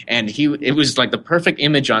costume, and it was like the perfect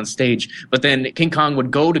image on stage. But then King Kong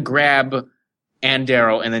would go to grab Ann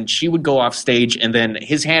Darrow, and then she would go off stage, and then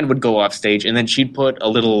his hand would go off stage, and then she'd put a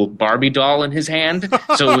little Barbie doll in his hand.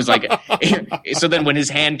 So it was like, so then when his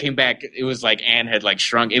hand came back, it was like Ann had like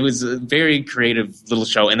shrunk. It was a very creative little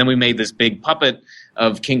show, and then we made this big puppet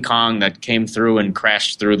of King Kong that came through and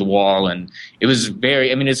crashed through the wall. And it was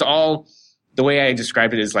it's all, the way I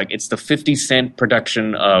described it is like, it's the 50-cent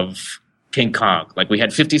production of King Kong. Like, we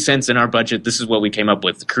had 50 cents in our budget. This is what we came up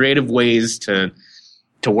with. Creative ways to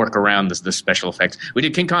work around the special effects. We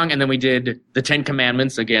did King Kong, and then we did the 10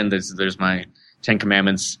 Commandments. Again, there's my 10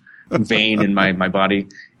 Commandments vein in my body.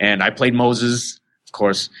 And I played Moses, of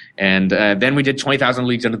course. And then we did 20,000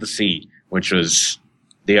 Leagues Under the Sea, which was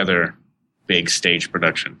the other big stage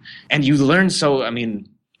production. And you learn to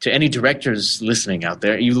any directors listening out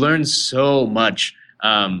there, you learn so much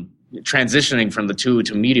transitioning from the two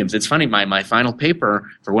to mediums. It's funny, my final paper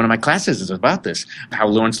for one of my classes is about this, how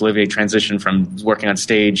Laurence Olivier transitioned from working on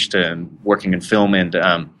stage to working in film. And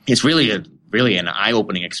it's really an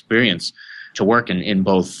eye-opening experience to work in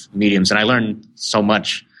both mediums. And I learned so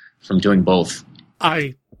much from doing both.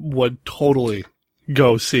 I would totally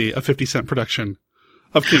go see a 50-cent production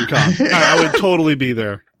of King Kong. I would totally be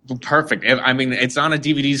there. Perfect. It's on a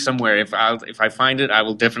DVD somewhere. If I find it, I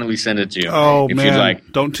will definitely send it to you. Oh, if man. You'd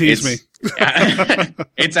like. Don't tease me.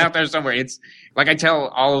 It's out there somewhere. It's like I tell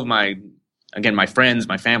all of my friends,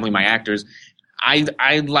 my family, my actors,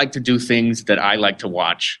 I like to do things that I like to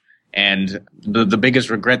watch. And the biggest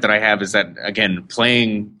regret that I have is that, again,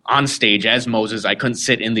 playing on stage as Moses, I couldn't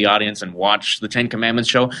sit in the audience and watch the 10 Commandments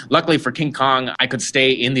show. Luckily for King Kong, I could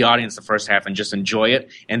stay in the audience the first half and just enjoy it.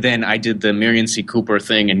 And then I did the Miriam C. Cooper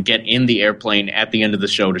thing and get in the airplane at the end of the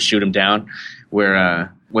show to shoot him down. Where,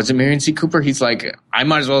 was it Miriam C. Cooper? He's like, I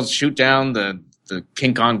might as well shoot down the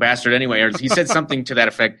King Kong bastard anyway. Or he said something to that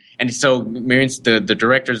effect. And so the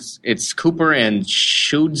directors, it's Cooper and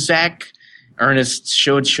Shudzak. Ernest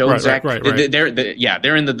Schoedzak. Right.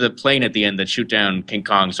 They're in the plane at the end that shoot down King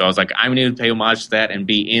Kong. So I was like, I'm going to pay homage to that and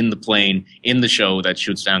be in the plane in the show that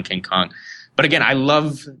shoots down King Kong. But again, I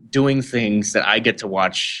love doing things that I get to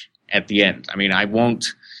watch at the end. I mean, I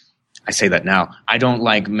won't I say that now. I don't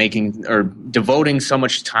like making or devoting so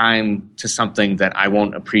much time to something that I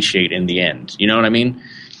won't appreciate in the end. You know what I mean?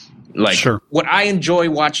 Like, sure. What I enjoy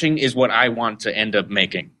watching is what I want to end up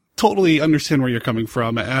making. Totally understand where you're coming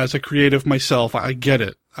from. As a creative myself, I get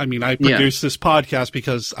it. I mean, I produce this podcast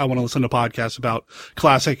because I want to listen to podcasts about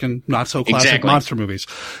classic and not so classic monster movies.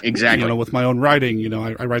 Exactly. You know, with my own writing, you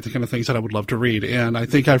know, I write the kind of things that I would love to read. And I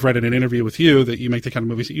think I've read in an interview with you that you make the kind of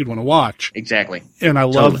movies that you'd want to watch. Exactly. And I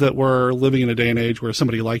love that we're living in a day and age where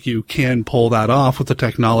somebody like you can pull that off with the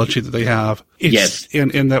technology that they have.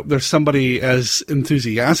 And that there's somebody as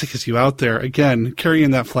enthusiastic as you out there, again,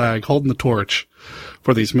 carrying that flag, holding the torch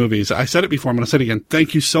for these movies. I said it before, I'm going to say it again.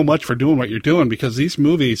 Thank you so much for doing what you're doing, because these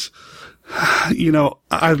movies, you know,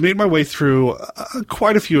 I've made my way through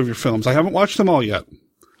quite a few of your films. I haven't watched them all yet.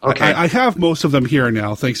 Okay. I have most of them here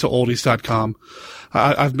now, thanks to oldies.com.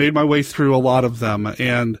 I've made my way through a lot of them,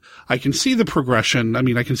 and I can see the progression. I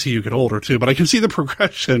mean, I can see you get older too, but I can see the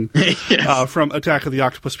progression from Attack of the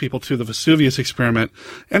Octopus People to the Vesuvius Experiment.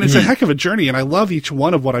 And it's a heck of a journey, and I love each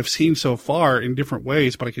one of what I've seen so far in different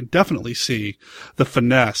ways, but I can definitely see the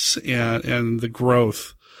finesse and the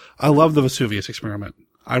growth. I love the Vesuvius Experiment.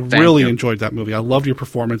 I really enjoyed that movie. I loved your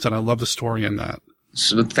performance, and I love the story in that.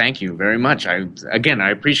 So thank you very much. I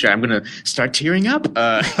appreciate it. I'm going to start tearing up.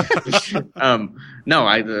 No,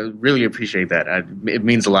 I really appreciate that. It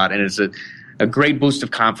means a lot, and it's a great boost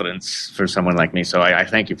of confidence for someone like me. So I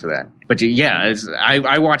thank you for that. But yeah,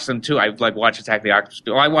 I watch them too. I like watch Attack of the Octopus.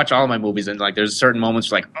 I watch all my movies, and like there's certain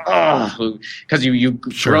moments like, oh, because you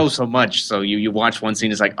grow so much. So you watch one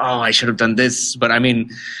scene, it's like, oh, I should have done this. But I mean,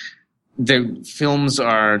 the films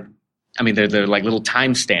are, I mean, they're like little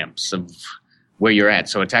timestamps of where you're at.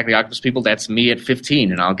 So Attack the Octopus People, that's me at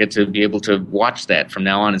 15, and I'll get to be able to watch that from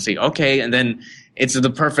now on and say, okay, and then it's the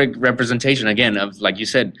perfect representation, again, of, like you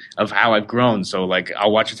said, of how I've grown. So, like,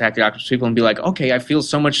 I'll watch Attack the Octopus People and be like, okay, I feel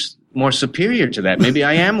so much more superior to that. Maybe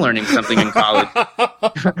I am learning something in college.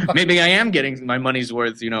 Maybe I am getting my money's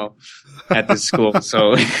worth, you know, at this school.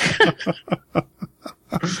 So, but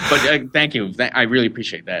thank you. I really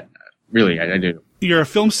appreciate that. Really, I do. You're a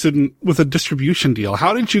film student with a distribution deal.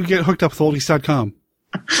 How did you get hooked up with oldies.com?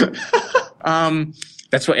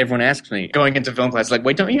 That's what everyone asks me going into film class. Like,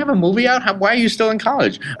 wait, don't you have a movie out? Why are you still in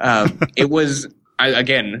college? It was,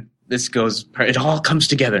 again, it all comes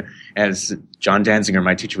together. As John Danziger,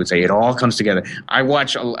 my teacher, would say, it all comes together. I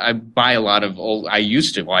buy a lot of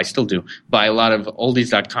I still do, buy a lot of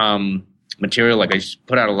oldies.com material. Like, I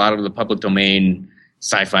put out a lot of the public domain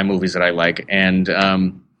sci-fi movies that I like. And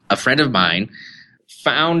a friend of mine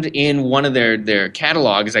found in one of their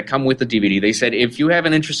catalogs that come with the DVD, they said, if you have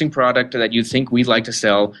an interesting product that you think we'd like to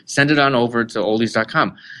sell, send it on over to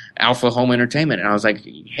oldies.com, Alpha Home Entertainment. And I was like,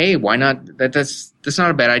 hey, why not? That's not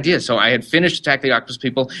a bad idea. So I had finished Attack the Octopus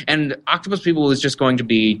People, and Octopus People was just going to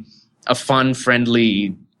be a fun,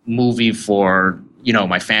 friendly movie for, you know,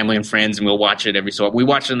 my family and friends, and we'll watch it every so often. We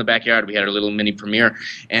watched it in the backyard. We had a little mini premiere,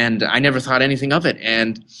 and I never thought anything of it.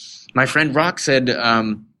 And my friend Rock said,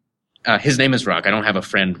 his name is Rock. I don't have a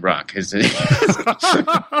friend Rock. Thanks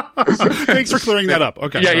for clearing that up.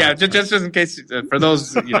 Okay. Yeah. Just in case, for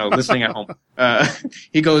those, you know, listening at home.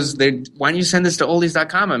 He goes, why don't you send this to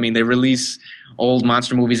oldies.com? I mean, they release old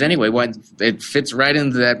monster movies anyway. It fits right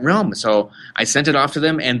into that realm. So I sent it off to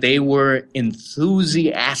them, and they were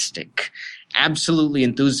enthusiastic. Absolutely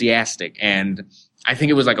enthusiastic. And I think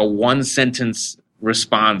it was like a one-sentence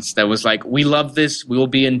response that was like, we love this, we will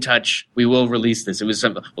be in touch, we will release this. It was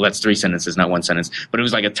that's 3 sentences, not 1 sentence, but it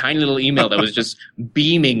was like a tiny little email that was just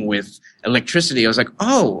beaming with electricity. I was like,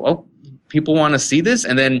 oh, people want to see this?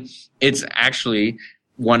 And then it's actually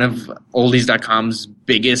one of oldies.com's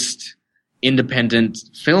biggest independent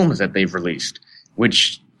films that they've released,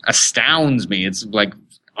 which astounds me. It's like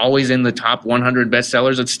always in the top 100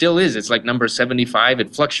 bestsellers. It still is. It's like number 75.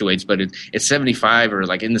 It fluctuates, but it's 75 or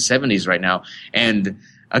like in the 70s right now. And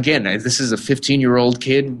again, this is a 15-year-old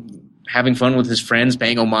kid having fun with his friends,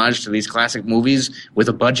 paying homage to these classic movies with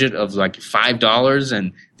a budget of like $5.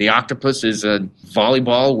 And the octopus is a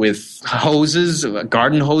volleyball with hoses,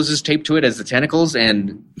 garden hoses taped to it as the tentacles.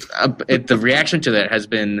 And the reaction to that has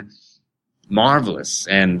been marvelous.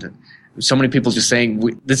 And so many people just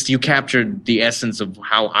saying, you captured the essence of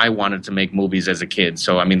how I wanted to make movies as a kid.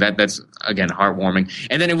 So, I mean, that's, again, heartwarming.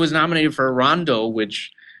 And then it was nominated for a Rondo,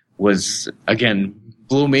 which was, again,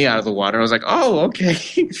 blew me out of the water. I was like, oh, okay.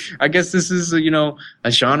 I guess this is, a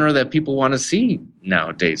genre that people want to see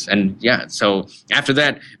nowadays. And, yeah, so after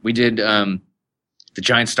that, we did the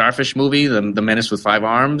Giant Starfish movie, The Menace with 5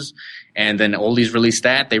 Arms. And then Oldies released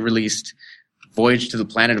that. They released Voyage to the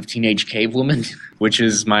Planet of Teenage Cavewoman, which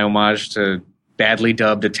is my homage to badly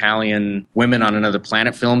dubbed Italian Women on Another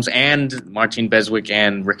Planet films, and Martine Beswick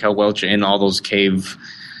and Raquel Welch in all those cave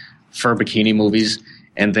fur bikini movies.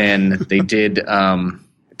 And then they did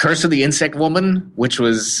Curse of the Insect Woman, which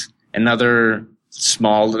was another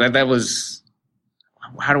small, that was,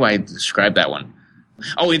 how do I describe that one?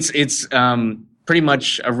 Oh, it's pretty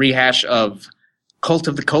much a rehash of Cult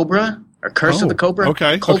of the Cobra, or Curse of the Cobra.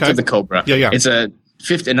 Okay. Cult of the Cobra. Yeah. It's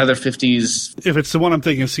another 50s. If it's the one I'm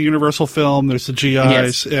thinking, it's the Universal film. There's the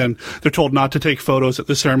GIs, and they're told not to take photos at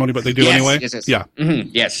the ceremony, but they do anyway. Yes. Yeah. Mm-hmm,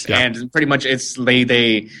 yes. Yeah. And pretty much it's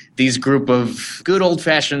these group of good old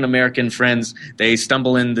fashioned American friends. They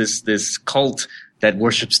stumble in this cult that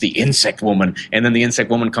worships the insect woman, and then the insect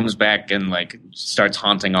woman comes back and like starts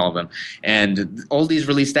haunting all of them. And Oldies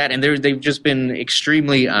released that, and they've just been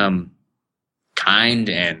extremely kind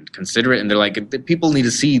and considerate, and they're like, people need to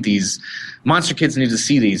see these. Monster Kids need to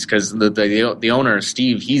see these, because the owner,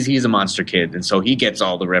 Steve, he's a Monster Kid, and so he gets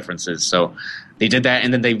all the references. So they did that,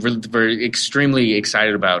 and then they were extremely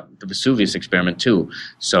excited about the Vesuvius Experiment too.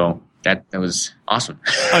 So that was awesome.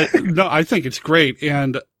 I think it's great,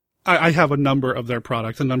 and I have a number of their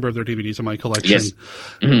products, a number of their DVDs in my collection. Yes.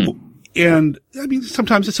 Mm-hmm. And I mean,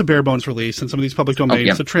 sometimes it's a bare bones release, and some of these public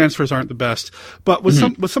domains, the transfers aren't the best. But with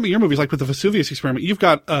some of your movies, like with the Vesuvius Experiment, you've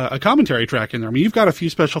got a commentary track in there. I mean, you've got a few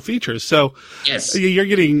special features, so you're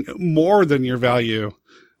getting more than your value.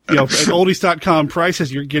 At oldies.com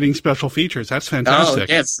prices, you're getting special features. That's fantastic.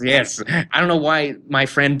 Oh, yes. I don't know why my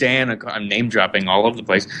friend Dan, I'm name dropping all over the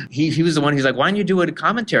place. He was the one, he's like, why don't you do a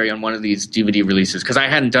commentary on one of these DVD releases? Because I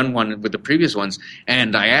hadn't done one with the previous ones.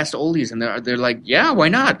 And I asked Oldies, and they're like, yeah, why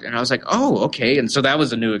not? And I was like, oh, okay. And so that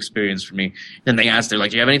was a new experience for me. Then they asked, they're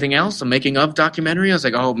like, do you have anything else? A making of documentary? I was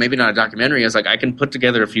like, oh, maybe not a documentary. I was like, I can put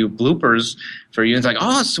together a few bloopers for you. And it's like,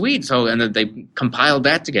 oh, sweet. So, and then they compiled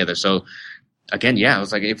that together. So, again, I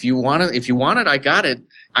was like, if you want it, I got it.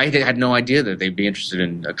 I had no idea that they'd be interested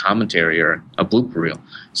in a commentary or a blooper reel.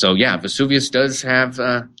 So yeah, Vesuvius does have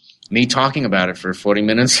me talking about it for 40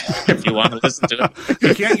 minutes if you want to listen to it.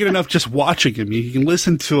 You can't get enough just watching him. You can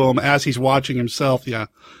listen to him as he's watching himself. Yeah.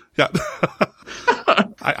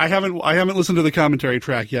 I haven't listened to the commentary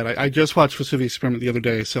track yet. I just watched Vesuvius Experiment the other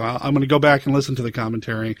day, so I'm going to go back and listen to the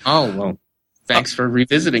commentary. Oh, well. Thanks for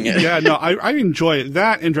revisiting it. Yeah, no, I enjoy it.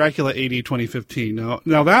 That and Dracula AD 2015.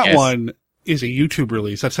 Now that one is a YouTube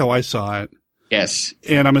release. That's how I saw it. Yes.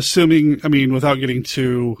 And I'm assuming, I mean, without getting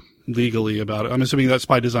too legally about it, I'm assuming that's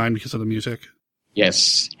by design because of the music.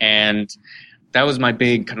 Yes. And that was my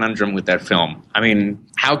big conundrum with that film. I mean,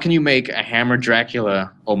 how can you make a Hammer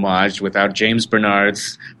Dracula homage without James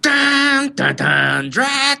Bernard's dun, dun, dun,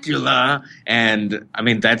 Dracula? And I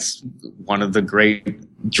mean, that's one of the great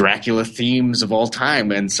Dracula themes of all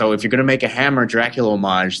time. And so if you're going to make a Hammer Dracula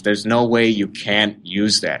homage, there's no way you can't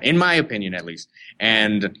use that, in my opinion, at least.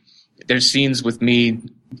 And there's scenes with me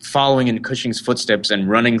following in Cushing's footsteps and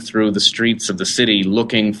running through the streets of the city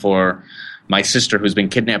looking for my sister who's been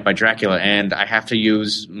kidnapped by Dracula, and I have to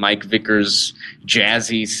use Mike Vickers'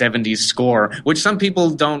 jazzy 70s score, which some people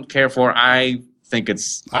don't care for. I think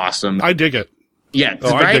it's awesome. I dig it. Yeah,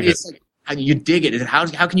 right? It's like, you dig it. How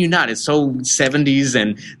can you not? It's so 70s,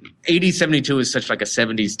 and 8072 is such like a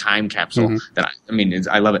 70s time capsule that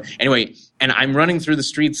I love it. Anyway, and I'm running through the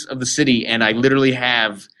streets of the city, and I literally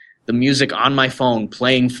have the music on my phone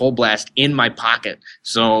playing full blast in my pocket.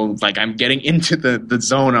 So like I'm getting into the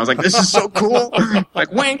zone. I was like, this is so cool.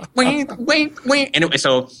 Like wink, wink, wink, wink. Anyway,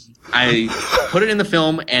 so I put it in the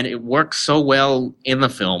film, and it works so well in the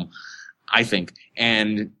film, I think.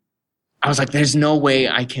 And I was like, there's no way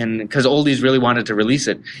I can, because Oldies really wanted to release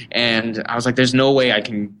it. And I was like, there's no way I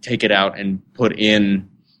can take it out and put in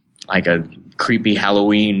like a creepy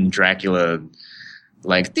Halloween Dracula,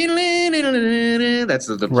 like, that's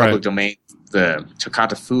the public domain, the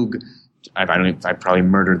Toccata Fugue. I probably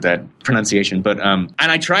murdered that pronunciation, but, and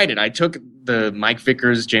I tried it. I took the Mike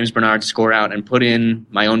Vickers, James Bernard score out and put in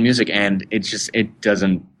my own music, and it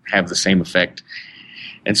doesn't have the same effect.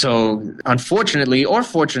 And so, unfortunately, or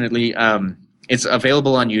fortunately, it's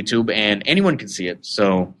available on YouTube and anyone can see it.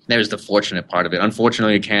 So there's the fortunate part of it.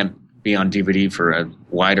 Unfortunately, it can't be on DVD for a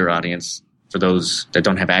wider audience, for those that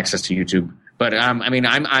don't have access to YouTube. But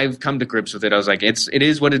I've come to grips with it. I was like, it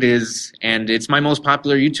is what it is, and it's my most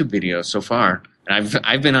popular YouTube video so far. And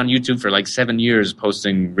I've been on YouTube for like 7 years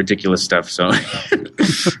posting ridiculous stuff. So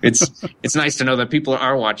it's nice to know that people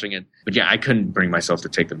are watching it. But yeah, I couldn't bring myself to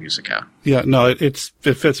take the music out. Yeah, no, it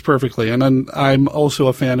fits perfectly. And then I'm also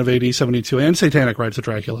a fan of AD 72 and Satanic Rites of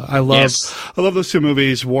Dracula. I love those two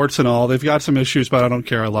movies, warts and all. They've got some issues, but I don't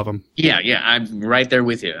care. I love them. Yeah, I'm right there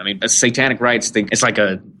with you. I mean, Satanic Rites, it's like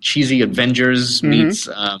a cheesy Avengers meets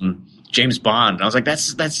James Bond. And I was like,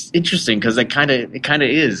 that's interesting because it kind of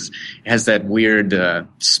is. It has that weird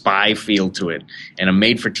spy feel to it, and a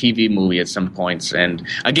made-for-TV movie at some points. And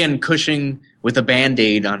again, Cushing with a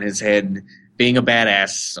Band-Aid on his head, being a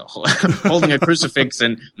badass, holding a crucifix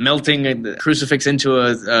and melting the crucifix into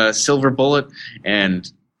a silver bullet. And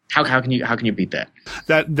how can you beat that?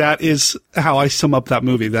 That is how I sum up that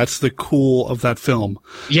movie. That's the cool of that film.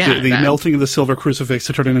 Yeah, the melting of the silver crucifix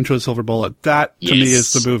to turn it into a silver bullet. That to me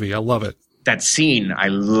is the movie. I love it. That scene, I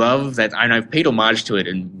love that, and I've paid homage to it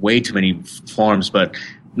in way too many forms. But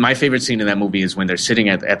my favorite scene in that movie is when they're sitting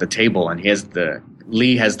at the table, and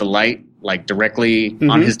Lee has the light like directly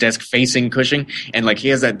on his desk facing Cushing, and like he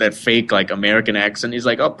has that fake like American accent. He's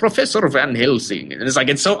like, "Oh, Professor Van Helsing," and it's like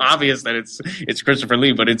it's so obvious that it's Christopher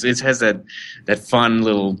Lee, but it has that fun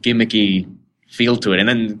little gimmicky feel to it. And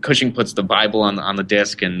then Cushing puts the Bible on the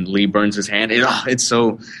desk, and Lee burns his hand. It's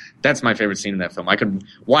so. That's my favorite scene in that film. I could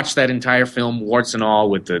watch that entire film, warts and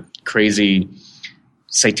all, with the crazy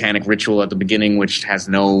satanic ritual at the beginning, which has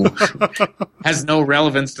no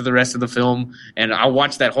relevance to the rest of the film, and I'll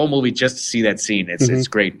watch that whole movie just to see that scene. It's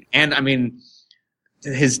great. And I mean,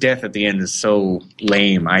 his death at the end is so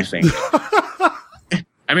lame, I think.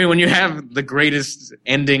 I mean, when you have the greatest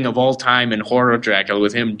ending of all time in horror Dracula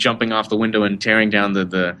with him jumping off the window and tearing down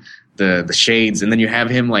the shades, and then you have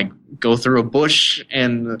him like go through a bush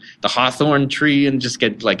and the hawthorn tree and just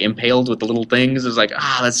get like impaled with the little things. It's like,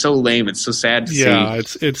 that's so lame. It's so sad to see. Yeah,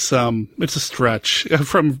 it's a stretch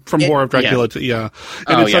from horror of Dracula to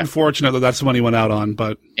and it's unfortunate that that's the one he went out on,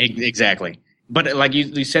 but exactly. But like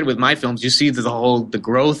you said with my films, you see the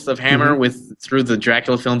growth of Hammer through the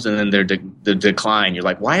Dracula films, and then the decline. You're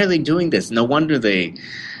like, why are they doing this? No wonder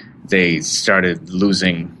they started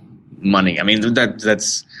losing money. I mean,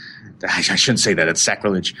 that's. I shouldn't say that. It's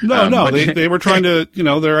sacrilege. No. They were trying to,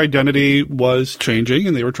 their identity was changing,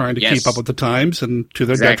 and they were trying to keep up with the times, and to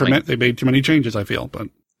their detriment, they made too many changes, I feel. But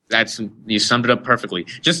you summed it up perfectly.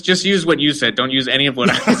 Just use what you said. Don't use any of what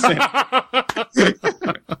I said.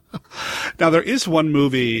 Now, there is one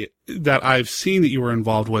movie that I've seen that you were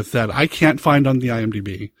involved with that I can't find on the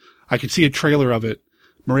IMDb. I could see a trailer of it.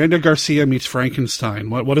 Miranda Garcia Meets Frankenstein.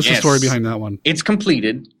 What is the story behind that one? It's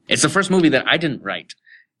completed. It's the first movie that I didn't write.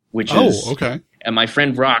 Okay. And my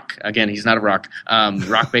friend Rock, again, he's not a rock,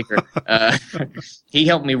 Rock Baker, he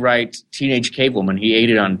helped me write Teenage Cavewoman. He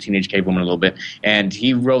aided on Teenage Cavewoman a little bit, and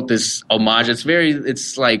he wrote this homage.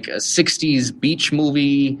 It's like a 60s beach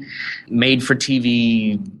movie, made for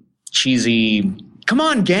TV, cheesy, come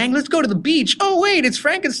on, gang, let's go to the beach. Oh, wait, it's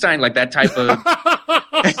Frankenstein, like that type of,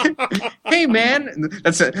 hey, man.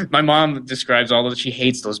 My mom describes all of it. She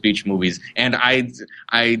hates those beach movies, and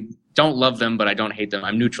I don't love them, but I don't hate them.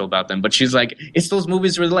 I'm neutral about them. But she's like, it's those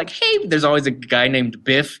movies where they're like, hey, there's always a guy named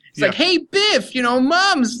Biff. It's like, hey, Biff,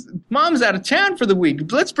 mom's out of town for the week.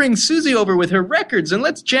 Let's bring Susie over with her records and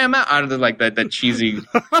let's jam out of that cheesy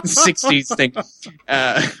 60s thing.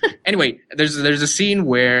 Anyway, there's a scene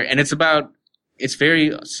where, and it's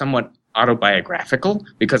very somewhat autobiographical,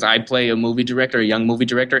 because I play a young movie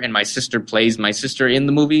director, and my sister plays my sister in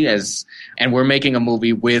the movie and we're making a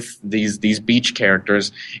movie with these beach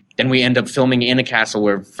characters. Then we end up filming in a castle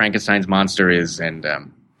where Frankenstein's monster is, and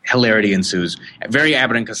hilarity ensues. Very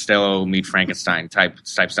Abbott and Costello meet Frankenstein type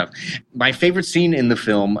stuff. My favorite scene in the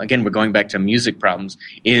film, again, we're going back to music problems,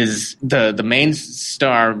 is the main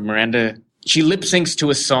star, Miranda. She lip syncs to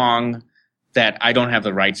a song that I don't have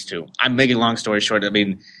the rights to. I'm making a long story short. I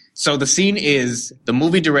mean, so the scene is the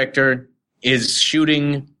movie director is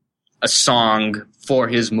shooting a song for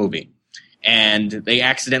his movie, and they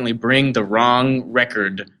accidentally bring the wrong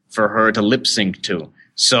record for her to lip sync to.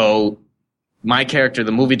 So my character,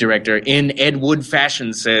 the movie director, in Ed Wood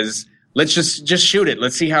fashion says, let's just shoot it.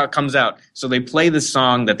 Let's see how it comes out. So they play the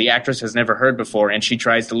song that the actress has never heard before, and she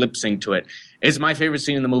tries to lip sync to it. It's my favorite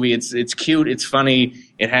scene in the movie. It's cute. It's funny.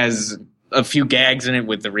 It has a few gags in it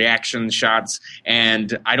with the reaction shots,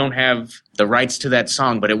 and I don't have the rights to that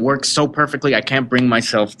song, but it works so perfectly. I can't bring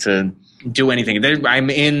myself to do anything.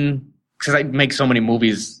 Because I make so many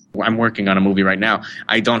movies. I'm working on a movie right now.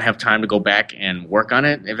 I don't have time to go back and work on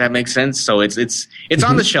it, if that makes sense. So it's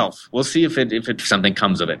on the shelf. We'll see if something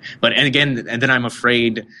comes of it. But and then I'm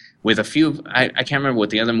afraid with a few. I can't remember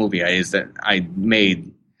what the other movie is that I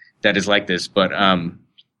made that is like this. But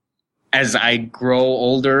as I grow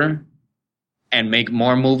older and make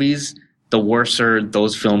more movies, the worser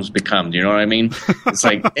those films become. Do you know what I mean?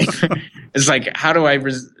 It's like, how do I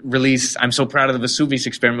release? I'm so proud of the Vesuvius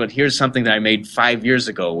Experiment, but here's something that I made 5 years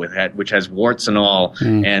ago which has warts and all.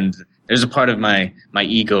 And there's a part of my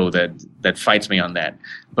ego that fights me on that.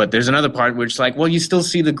 But there's another part where it's like, well, you still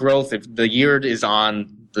see the growth. If the year is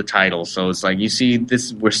on, the title. So it's like, you see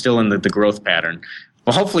this, we're still in the growth pattern.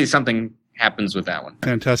 Well, hopefully something happens with that one.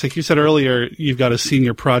 Fantastic. You said earlier you've got a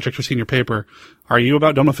senior project or senior paper. Are you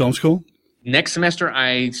about done with film school? Next semester,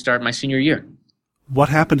 I start my senior year. What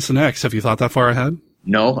happens next? Have you thought that far ahead?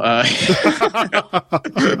 No.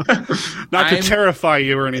 Not to terrify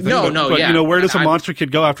you or anything. But yeah. You know, where does a monster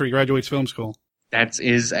kid go after he graduates film school? That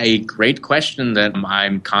is a great question that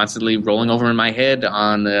I'm constantly rolling over in my head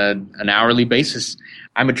on an hourly basis.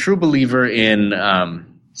 I'm a true believer in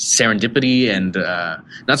serendipity and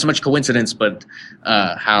not so much coincidence, but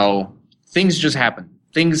how things just happen.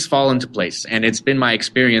 Things fall into place. And it's been my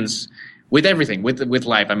experience with everything, with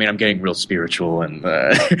life. I mean, I'm getting real spiritual and no,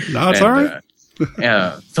 it's all right.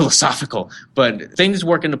 Philosophical, but things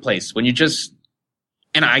work into place when you just,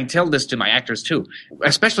 and I tell this to my actors too,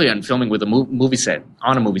 especially on filming with a movie set,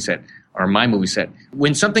 on a movie set, or my movie set.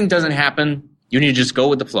 When something doesn't happen, you need to just go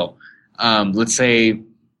with the flow. Let's say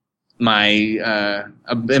my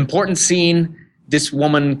important scene, this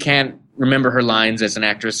woman can't remember her lines as an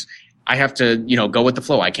actress. I have to, go with the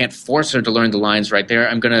flow. I can't force her to learn the lines right there.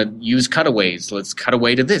 I'm going to use cutaways. Let's cut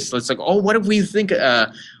away to this. Let's what if we think,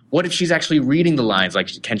 what if she's actually reading the lines? Like,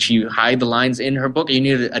 can she hide the lines in her book? You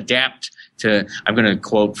need to adapt to, I'm going to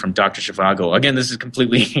quote from Dr. Zhivago. Again, this is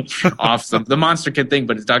completely off the Monster Kid thing,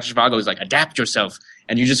 but Dr. Zhivago is like, adapt yourself,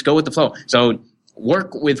 and you just go with the flow. So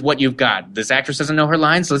work with what you've got. This actress doesn't know her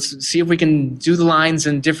lines. Let's see if we can do the lines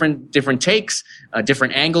in different takes,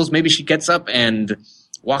 different angles. Maybe she gets up and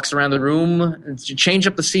walks around the room to change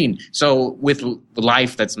up the scene. So with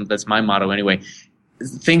life, that's my motto anyway.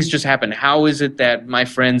 Things just happen. How is it that my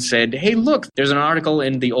friend said, hey, look, there's an article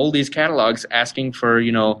in the Oldies catalogs asking for,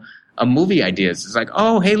 a movie ideas. It's like,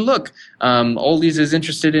 oh, hey, look, Oldies is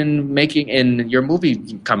interested in your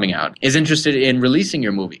movie coming out, is interested in releasing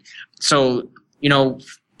your movie. So,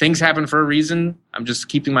 things happen for a reason. I'm just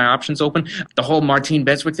keeping my options open. The whole Martine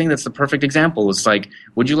Beswick thing, that's the perfect example. It's like,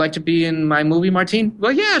 would you like to be in my movie, Martine?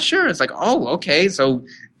 Well, yeah, sure. It's like, oh, okay. So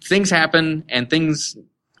things happen and things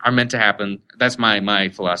are meant to happen. That's my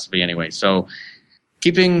philosophy anyway. So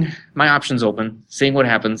keeping my options open, seeing what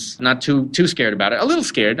happens, not too scared about it. A little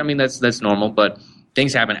scared. I mean, that's normal, but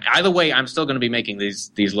things happen. Either way, I'm still going to be making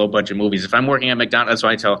these low budget movies. If I'm working at McDonald's, that's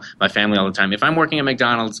what I tell my family all the time. If I'm working at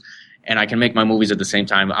McDonald's and I can make my movies at the same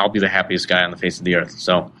time, I'll be the happiest guy on the face of the earth.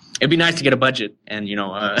 So it'd be nice to get a budget and,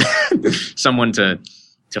 someone to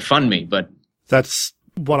fund me, but that's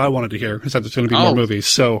what I wanted to hear, is that there's going to be more movies.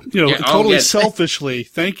 So, totally selfishly,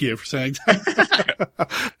 thank you for saying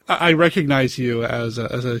that. I recognize you as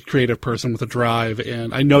a creative person with a drive,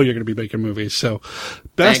 and I know you're going to be making movies. So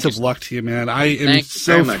best of luck to you, man. I am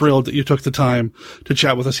so thrilled that you took the time to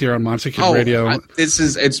chat with us here on Monster Kid Radio.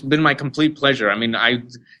 It's been my complete pleasure. I mean, I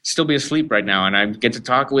still be asleep right now, and I get to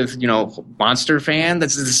talk with, Monster fan.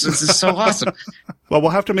 This is so awesome. Well,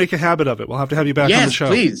 we'll have to make a habit of it. We'll have to have you back on the show.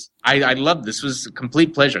 Yes, please. I love this. Was a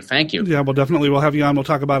complete pleasure. Thank you. Yeah, well, definitely we'll have you on. We'll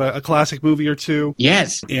talk about a classic movie or two.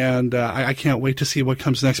 Yes. And I can't wait to see what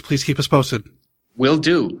comes next. Please keep us posted. Will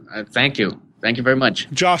do. Thank you. Thank you very much.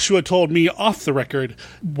 Joshua told me off the record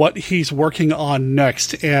what he's working on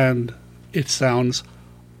next, and it sounds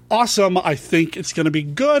awesome. I think it's going to be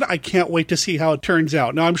good. I can't wait to see how it turns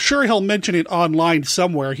out. Now, I'm sure he'll mention it online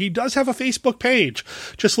somewhere. He does have a Facebook page.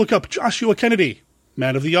 Just look up Joshua Kennedy,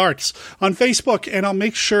 Man of the Arts, on Facebook, and I'll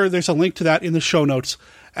make sure there's a link to that in the show notes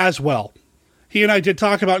as well. He and I did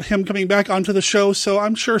talk about him coming back onto the show, so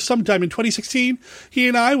I'm sure sometime in 2016, he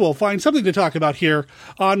and I will find something to talk about here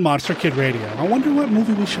on Monster Kid Radio. I wonder what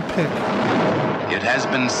movie we should pick. It has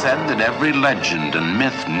been said that every legend and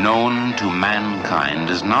myth known to mankind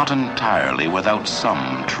is not entirely without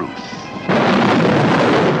some truth.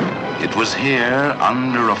 It was here,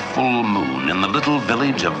 under a full moon, in the little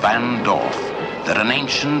village of Van Dorf, that an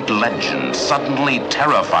ancient legend suddenly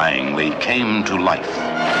terrifyingly came to life.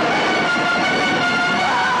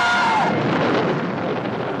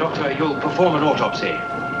 Doctor, you'll perform an autopsy.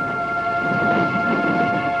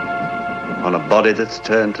 On a body that's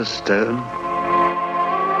turned to stone?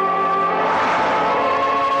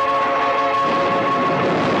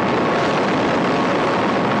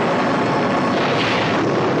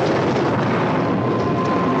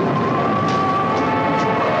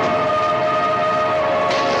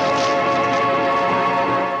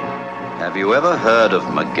 Have you ever heard of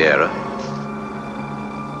Megara?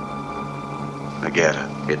 Megara.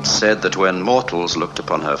 It's said that when mortals looked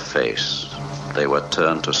upon her face, they were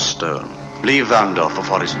turned to stone. Leave Vandorf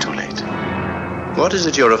before it's too late. What is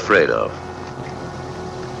it you're afraid of?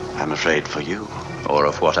 I'm afraid for you. Or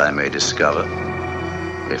of what I may discover,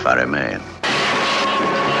 if I remain.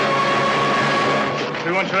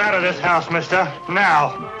 want you out of this house, mister.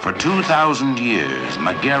 Now. For 2,000 years,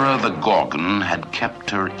 Megara the Gorgon had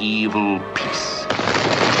kept her evil peace.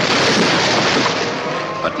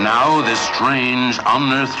 But now this strange,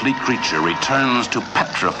 unearthly creature returns to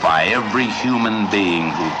petrify every human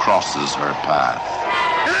being who crosses her path.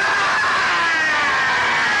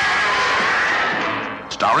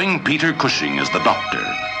 Starring Peter Cushing as the Doctor.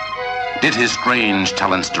 Did his strange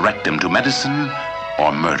talents direct him to medicine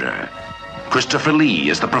or murder? Christopher Lee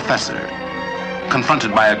is the Professor,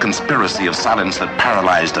 confronted by a conspiracy of silence that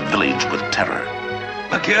paralyzed a village with terror.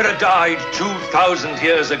 Megara died 2,000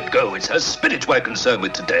 years ago. It's her spirit we're concerned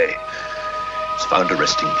with today. It's found a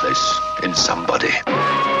resting place in somebody.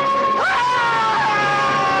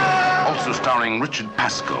 Also starring Richard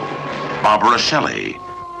Pascoe, Barbara Shelley,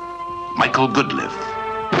 Michael Goodliff.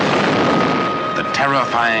 The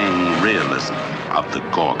terrifying realism of the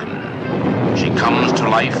Gorgon. She comes to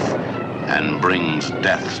life and brings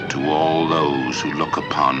death to all those who look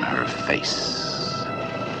upon her face.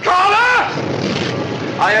 Carla!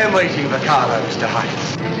 I am waiting for Carla, Mr.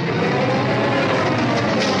 Hines.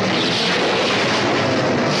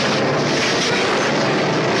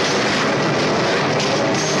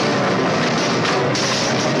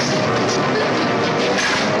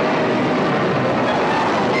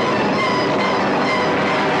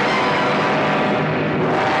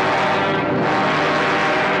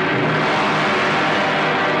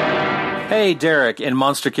 Hey, Derek and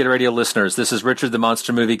Monster Kid Radio listeners. This is Richard the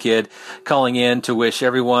Monster Movie Kid calling in to wish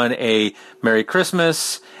everyone a Merry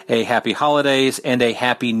Christmas, a Happy Holidays, and a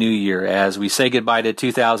Happy New Year as we say goodbye to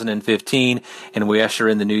 2015 and we usher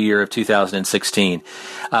in the new year of 2016.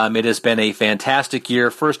 It has been a fantastic year.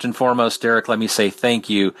 First and foremost, Derek, let me say thank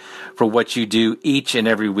you for what you do each and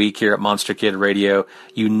every week here at Monster Kid Radio.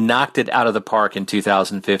 You knocked it out of the park in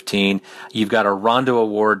 2015. You've got a Rondo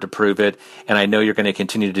Award to prove it, and I know you're going to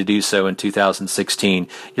continue to do so in 2016.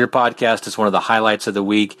 Your podcast is one of the highlights of the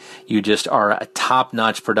week. You just are a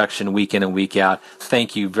top-notch production week in and week out.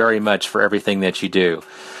 Thank you very much for everything that you do.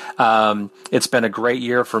 It's been a great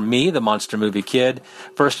year for me, the Monster Movie Kid.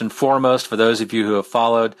 First and foremost, for those of you who have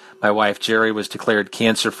followed, my wife Jerry was declared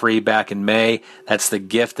cancer-free back in May. That's the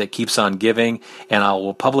gift that keeps on giving. And I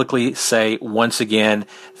will publicly say once again,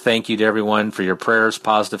 thank you to everyone for your prayers,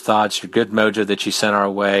 positive thoughts, your good mojo that you sent our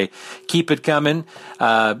way. Keep it coming.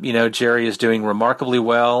 Jerry is doing remarkably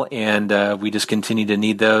well, and we just continue to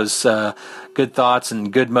need those good thoughts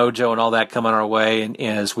and good mojo and all that coming our way, and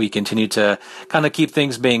as we continue to kind of keep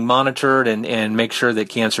things being monitored and make sure that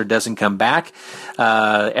cancer doesn't come back.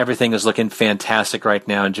 Everything is looking fantastic right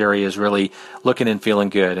now, and Jerry is really looking and feeling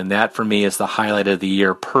good, and that for me is the highlight of the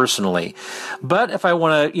year personally. But if I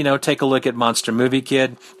want to, take a look at Monster Movie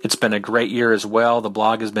Kid, it's been a great year as well. The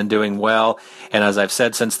blog has been doing well, and as I've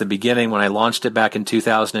said since the beginning, when I launched it back in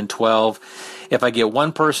 2012, if I get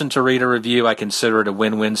one person to read a review, I consider it a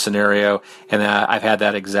win-win scenario, and I've had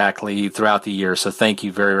that exactly throughout the year, so thank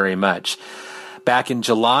you very, very much. Back in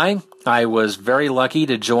July, I was very lucky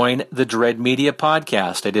to join the Dread Media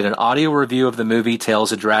podcast. I did an audio review of the movie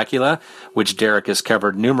Tales of Dracula, which Derek has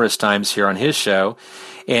covered numerous times here on his show.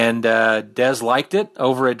 And Des liked it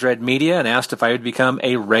over at Dread Media and asked if I would become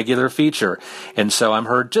a regular feature. And so I'm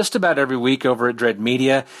heard just about every week over at Dread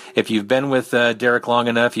Media. If you've been with Derek long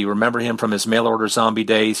enough, you remember him from his mail order zombie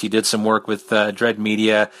days. He did some work with Dread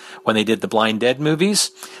Media when they did the Blind Dead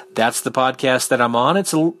movies. That's the podcast that I'm on.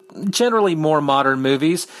 It's generally more modern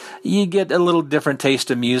movies. You get a little different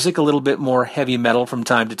taste of music, a little bit more heavy metal from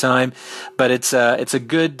time to time, but it's a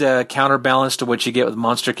good counterbalance to what you get with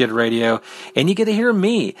Monster Kid Radio, and you get to hear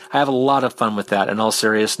me. I have a lot of fun with that, in all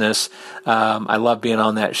seriousness. I love being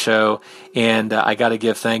on that show, and I got to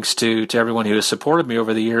give thanks to everyone who has supported me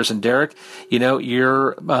over the years. And Derek,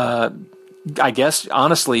 you're I guess,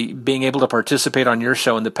 honestly, being able to participate on your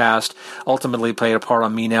show in the past ultimately played a part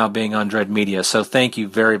on me now being on Dread Media. So thank you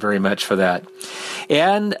very, very much for that.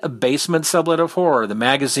 And Basement Sublet of Horror, the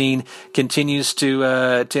magazine, continues to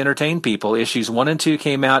entertain people. Issues 1 and 2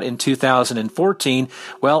 came out in 2014.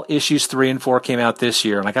 Well, issues 3 and 4 came out this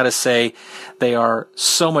year. And I got to say, they are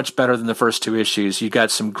so much better than the first 2 issues. You've got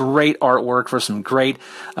some great artwork for some great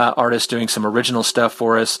artists doing some original stuff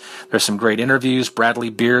for us. There's some great interviews. Bradley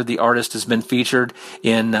Beard, the artist, has been featured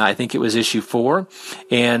in, I think it was issue 4.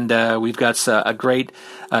 And we've got a great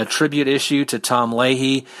tribute issue to Tom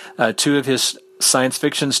Leahy. 2 of his science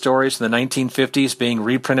fiction stories from the 1950s being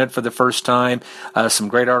reprinted for the first time. Some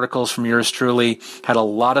great articles from yours truly. Had a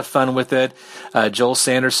lot of fun with it. Joel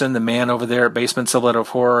Sanderson, the man over there at Basement Sublet of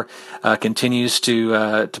Horror, continues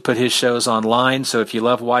to put his shows online. So if you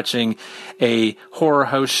love watching a horror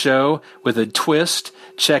host show with a twist,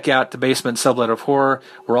 check out the Basement Sublet of Horror.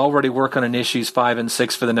 We're already working on issues 5 and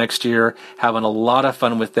 6 for the next year. Having a lot of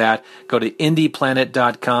fun with that. Go to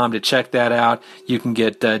indieplanet.com to check that out. You can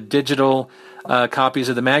get digital copies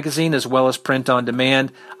of the magazine as well as print on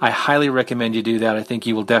demand. I highly recommend you do that. I think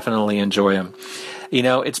you will definitely enjoy them. You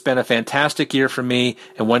know, it's been a fantastic year for me.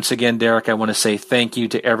 And once again, Derek, I want to say thank you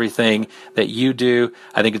to everything that you do.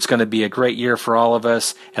 I think it's going to be a great year for all of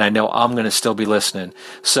us. And I know I'm going to still be listening.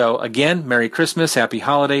 So again, Merry Christmas, Happy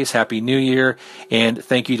Holidays, Happy New Year. And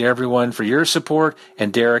thank you to everyone for your support.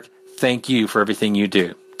 And Derek, thank you for everything you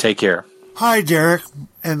do. Take care. Hi, Derek,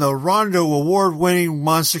 and the Rondo award-winning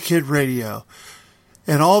Monster Kid Radio.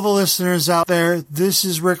 And all the listeners out there, this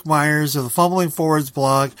is Rick Myers of the Fumbling Forwards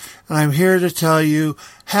blog, and I'm here to tell you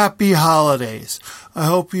Happy Holidays. I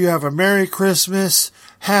hope you have a Merry Christmas,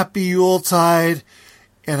 Happy Yuletide,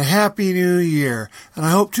 and a Happy New Year. And I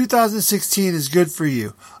hope 2016 is good for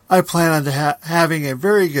you. I plan on having a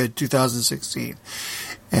very good 2016.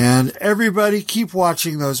 And everybody keep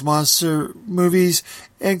watching those monster movies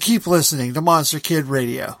and keep listening to Monster Kid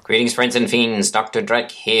Radio. Greetings, friends and fiends. Dr.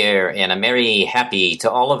 Drek here, and a merry happy to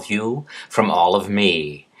all of you from all of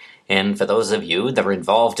me. And for those of you that are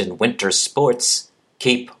involved in winter sports,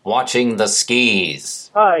 keep watching the skis.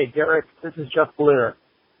 Hi, Derek. This is Jeff Blair.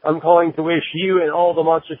 I'm calling to wish you and all the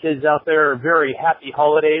Monster Kids out there very happy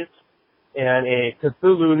holidays and a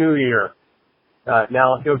Cthulhu New Year.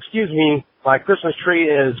 Now, if you'll excuse me, my Christmas tree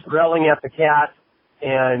is growling at the cat,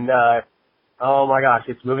 and, oh my gosh,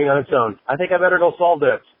 it's moving on its own. I think I better go solve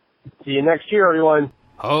this. See you next year, everyone.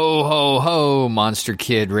 Ho, ho, ho, Monster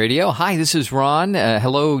Kid Radio. Hi, this is Ron.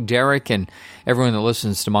 Hello, Derek, and everyone that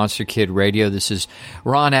listens to Monster Kid Radio. This is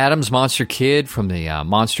Ron Adams, Monster Kid from the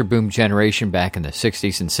Monster Boom generation back in the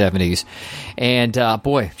 60s and 70s. And,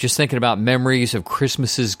 boy, just thinking about memories of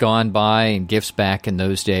Christmases gone by and gifts back in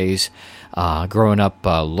those days. Growing up,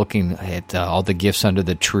 looking at all the gifts under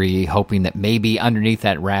the tree, hoping that maybe underneath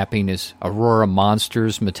that wrapping is Aurora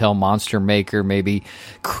Monsters, Mattel Monster Maker, maybe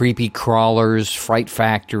Creepy Crawlers, Fright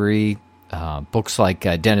Factory, books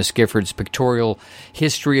like Dennis Gifford's Pictorial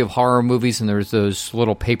History of Horror Movies, and there was those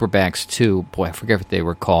little paperbacks too. Boy, I forget what they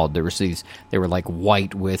were called. There was these; they were like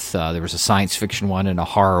white with there was a science fiction one and a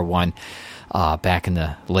horror one back in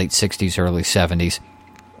the late 60s, early 70s.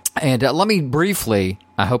 And let me briefly,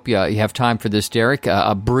 I hope you have time for this, Derek,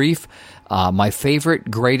 a brief, my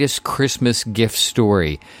favorite, greatest Christmas gift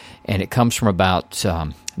story. And it comes from about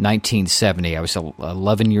 1970. I was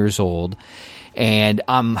 11 years old. And,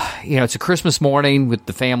 it's a Christmas morning with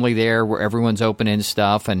the family there where everyone's opening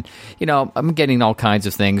stuff. And, I'm getting all kinds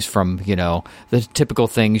of things from, the typical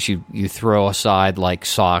things you throw aside like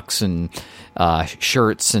socks and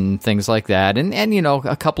shirts and things like that. And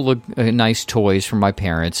a couple of nice toys from my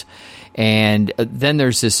parents. And then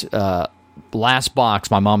there's this last box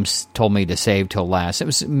my mom told me to save till last. It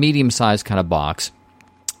was a medium-sized kind of box.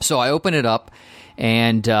 So I open it up.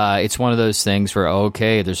 And it's one of those things where,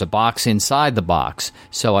 okay, there's a box inside the box.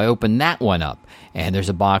 So I open that one up, and there's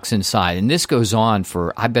a box inside. And this goes on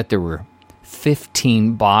for, I bet there were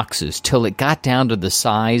 15 boxes till it got down to the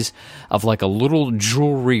size of like a little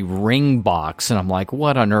jewelry ring box. And I'm like,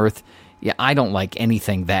 what on earth? Yeah, I don't like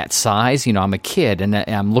anything that size. I'm a kid, and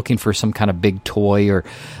I'm looking for some kind of big toy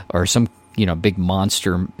or some big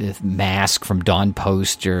monster mask from Dawn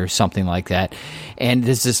Post or something like that. And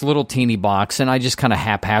there's this little teeny box, and I just kind of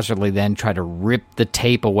haphazardly then try to rip the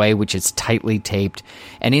tape away, which is tightly taped.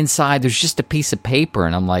 And inside, there's just a piece of paper,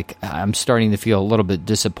 and I'm starting to feel a little bit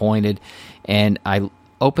disappointed. And I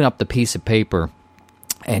open up the piece of paper,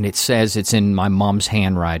 and it says, it's in my mom's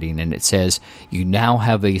handwriting, and it says, "You now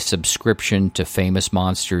have a subscription to Famous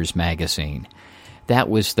Monsters magazine." That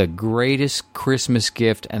was the greatest Christmas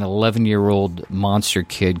gift an 11-year-old monster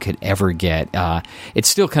kid could ever get. It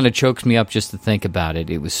still kind of chokes me up just to think about it.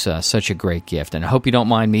 It was such a great gift. And I hope you don't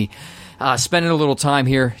mind me spending a little time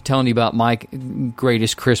here telling you about my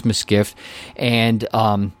greatest Christmas gift. And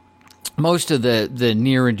most of the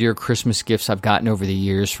near and dear Christmas gifts I've gotten over the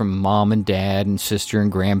years from mom and dad and sister and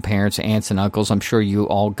grandparents, aunts and uncles. I'm sure you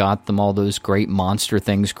all got them, all those great monster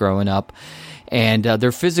things growing up. And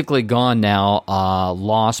they're physically gone now,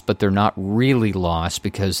 lost, but they're not really lost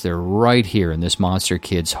because they're right here in this monster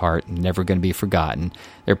kid's heart and never going to be forgotten.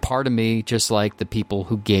 They're part of me, just like the people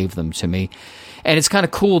who gave them to me. And it's kind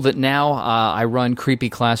of cool that now I run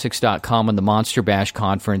creepyclassics.com and the Monster Bash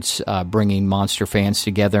conference, bringing monster fans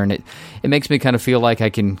together, and it makes me kind of feel like I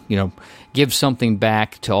can, give something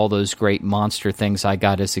back to all those great monster things I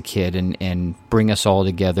got as a kid and bring us all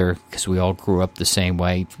together because we all grew up the same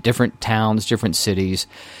way, different towns, different cities.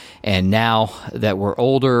 And now that we're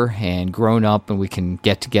older and grown up and we can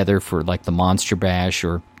get together for like the Monster Bash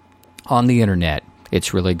or on the internet,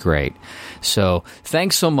 it's really great. So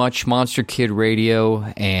thanks so much, Monster Kid Radio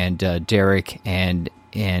and Derek and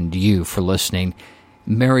you for listening.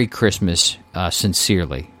 Merry Christmas,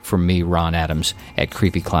 sincerely, from me, Ron Adams, at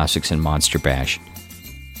Creepy Classics and Monster Bash.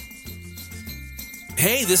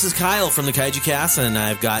 Hey, this is Kyle from the Kaiju Cast, and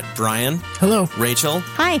I've got Brian. Hello. Rachel.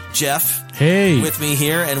 Hi. Jeff. Hey. With me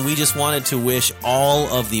here, and we just wanted to wish all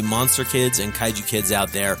of the Monster Kids and Kaiju Kids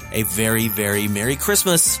out there a very, very Merry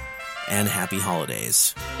Christmas and Happy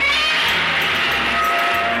Holidays.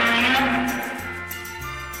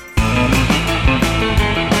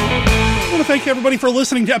 Thank you, everybody, for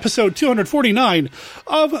listening to episode 249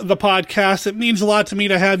 of the podcast. It means a lot to me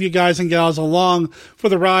to have you guys and gals along for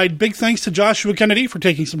the ride. Big thanks to Joshua Kennedy for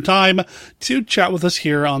taking some time to chat with us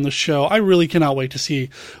here on the show. I really cannot wait to see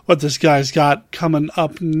what this guy's got coming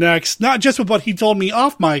up next. Not just with what he told me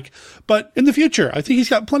off mic, but in the future. I think he's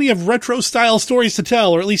got plenty of retro-style stories to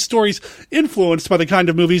tell, or at least stories influenced by the kind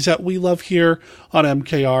of movies that we love here on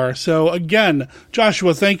MKR. So again,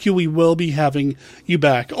 Joshua, thank you. We will be having you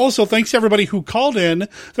back. Also, thanks to everybody who called in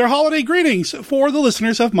their holiday greetings for the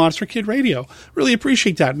listeners of Monster Kid Radio. Really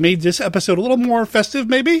appreciate that. Made this episode a little more festive,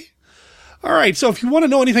 maybe? All right, so if you want to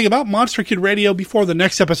know anything about Monster Kid Radio before the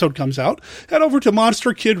next episode comes out, head over to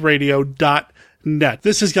monsterkidradio.net.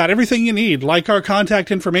 This has got everything you need, like our contact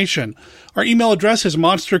information. Our email address is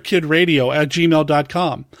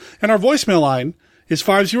monsterkidradio@gmail.com. And our voicemail line is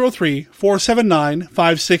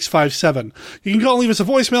 503-479-5657. You can call and leave us a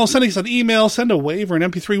voicemail, send us an email, send a wave or an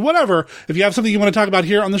MP3, whatever. If you have something you want to talk about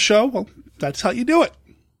here on the show, well, that's how you do it.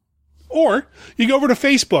 Or you go over to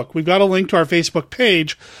Facebook. We've got a link to our Facebook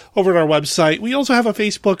page over at our website. We also have a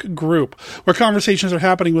Facebook group where conversations are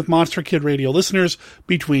happening with Monster Kid Radio listeners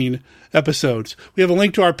between episodes. We have a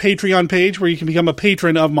link to our Patreon page where you can become a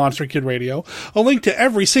patron of Monster Kid Radio, a link to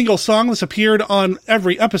every single song that's appeared on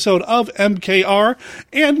every episode of MKR,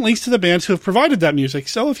 and links to the bands who have provided that music.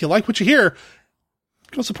 So if you like what you hear,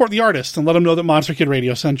 go support the artist and let them know that Monster Kid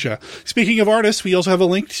Radio sent you. Speaking of artists, we also have a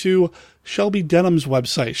link to Shelby Denham's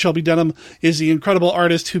website. Shelby Denham is the incredible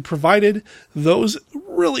artist who provided those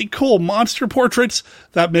really cool monster portraits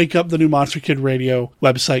that make up the new Monster Kid Radio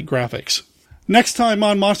website graphics. Next time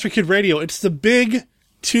on Monster Kid Radio, it's the big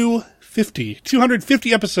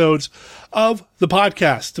 250 episodes of the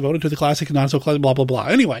podcast devoted to the classic and not so classic, blah, blah, blah.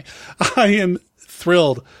 Anyway, I am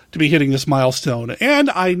thrilled to be hitting this milestone,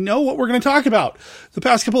 and I know what we're going to talk about. The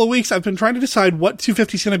past couple of weeks, I've been trying to decide what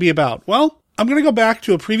 250 is going to be about. Well, I'm going to go back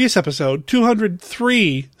to a previous episode,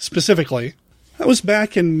 203 specifically. That was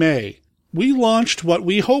back in May. We launched what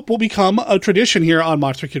we hope will become a tradition here on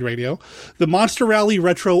Monster Kid Radio, the Monster Rally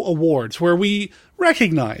Retro Awards, where we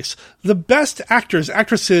recognize the best actors,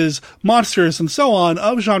 actresses, monsters, and so on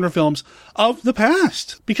of genre films of the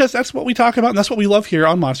past. Because that's what we talk about, and that's what we love here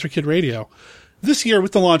on Monster Kid Radio. This year,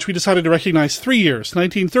 with the launch, we decided to recognize 3 years,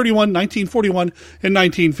 1931, 1941, and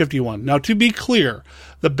 1951. Now, to be clear,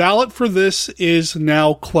 the ballot for this is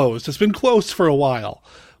now closed. It's been closed for a while.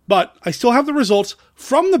 But I still have the results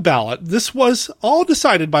from the ballot. This was all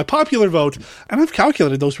decided by popular vote, and I've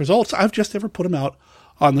calculated those results. I've just never put them out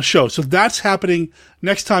on the show. So that's happening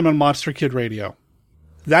next time on Monster Kid Radio.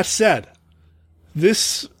 That said,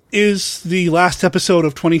 this is the last episode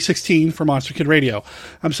of 2016 for Monster Kid Radio.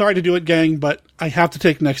 I'm sorry to do it, gang, but I have to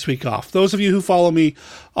take next week off. Those of you who follow me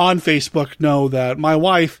on Facebook know that my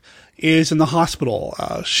wife is in the hospital.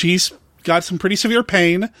 She's got some pretty severe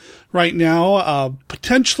pain right now,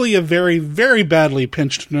 potentially a very, very badly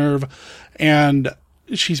pinched nerve, and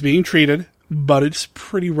she's being treated, but it's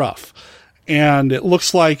pretty rough. And it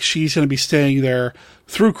looks like she's going to be staying there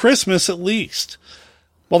through Christmas at least.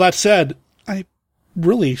 Well, that said, I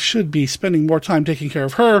really should be spending more time taking care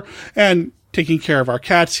of her and taking care of our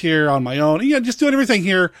cats here on my own. Yeah, just doing everything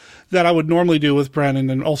here that I would normally do with Brandon,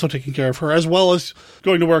 and also taking care of her, as well as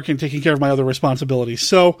going to work and taking care of my other responsibilities.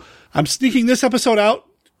 So I'm sneaking this episode out,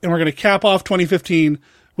 and we're going to cap off 2015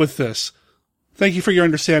 with this. Thank you for your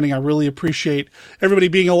understanding. I really appreciate everybody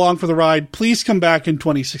being along for the ride. Please come back in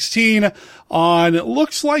 2016 on, it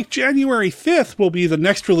looks like January 5th will be the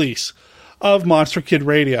next release of Monster Kid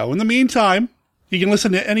Radio. In the meantime, you can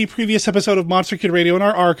listen to any previous episode of Monster Kid Radio in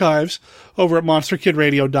our archives over at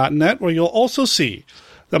monsterkidradio.net, where you'll also see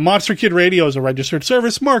The Monster Kid Radio is a registered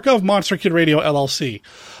service mark of Monster Kid Radio LLC.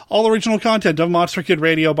 All original content of Monster Kid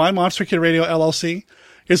Radio by Monster Kid Radio LLC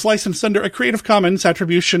is licensed under a Creative Commons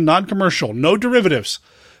Attribution Non-Commercial, No Derivatives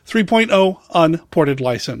 3.0 unported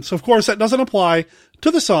license. Of course, that doesn't apply to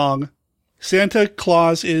the song Santa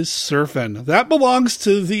Claus is Surfin'. That belongs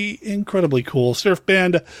to the incredibly cool surf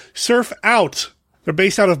band Surf Out. They're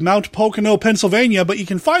based out of Mount Pocono, Pennsylvania, but you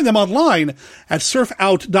can find them online at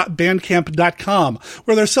surfout.bandcamp.com,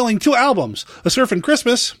 where they're selling 2 albums, A Surfin'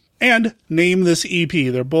 Christmas and Name This EP.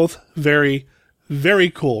 They're both very,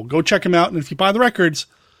 very cool. Go check them out, and if you buy the records,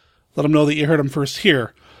 let them know that you heard them first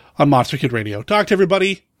here on Monster Kid Radio. Talk to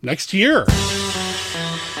everybody next year.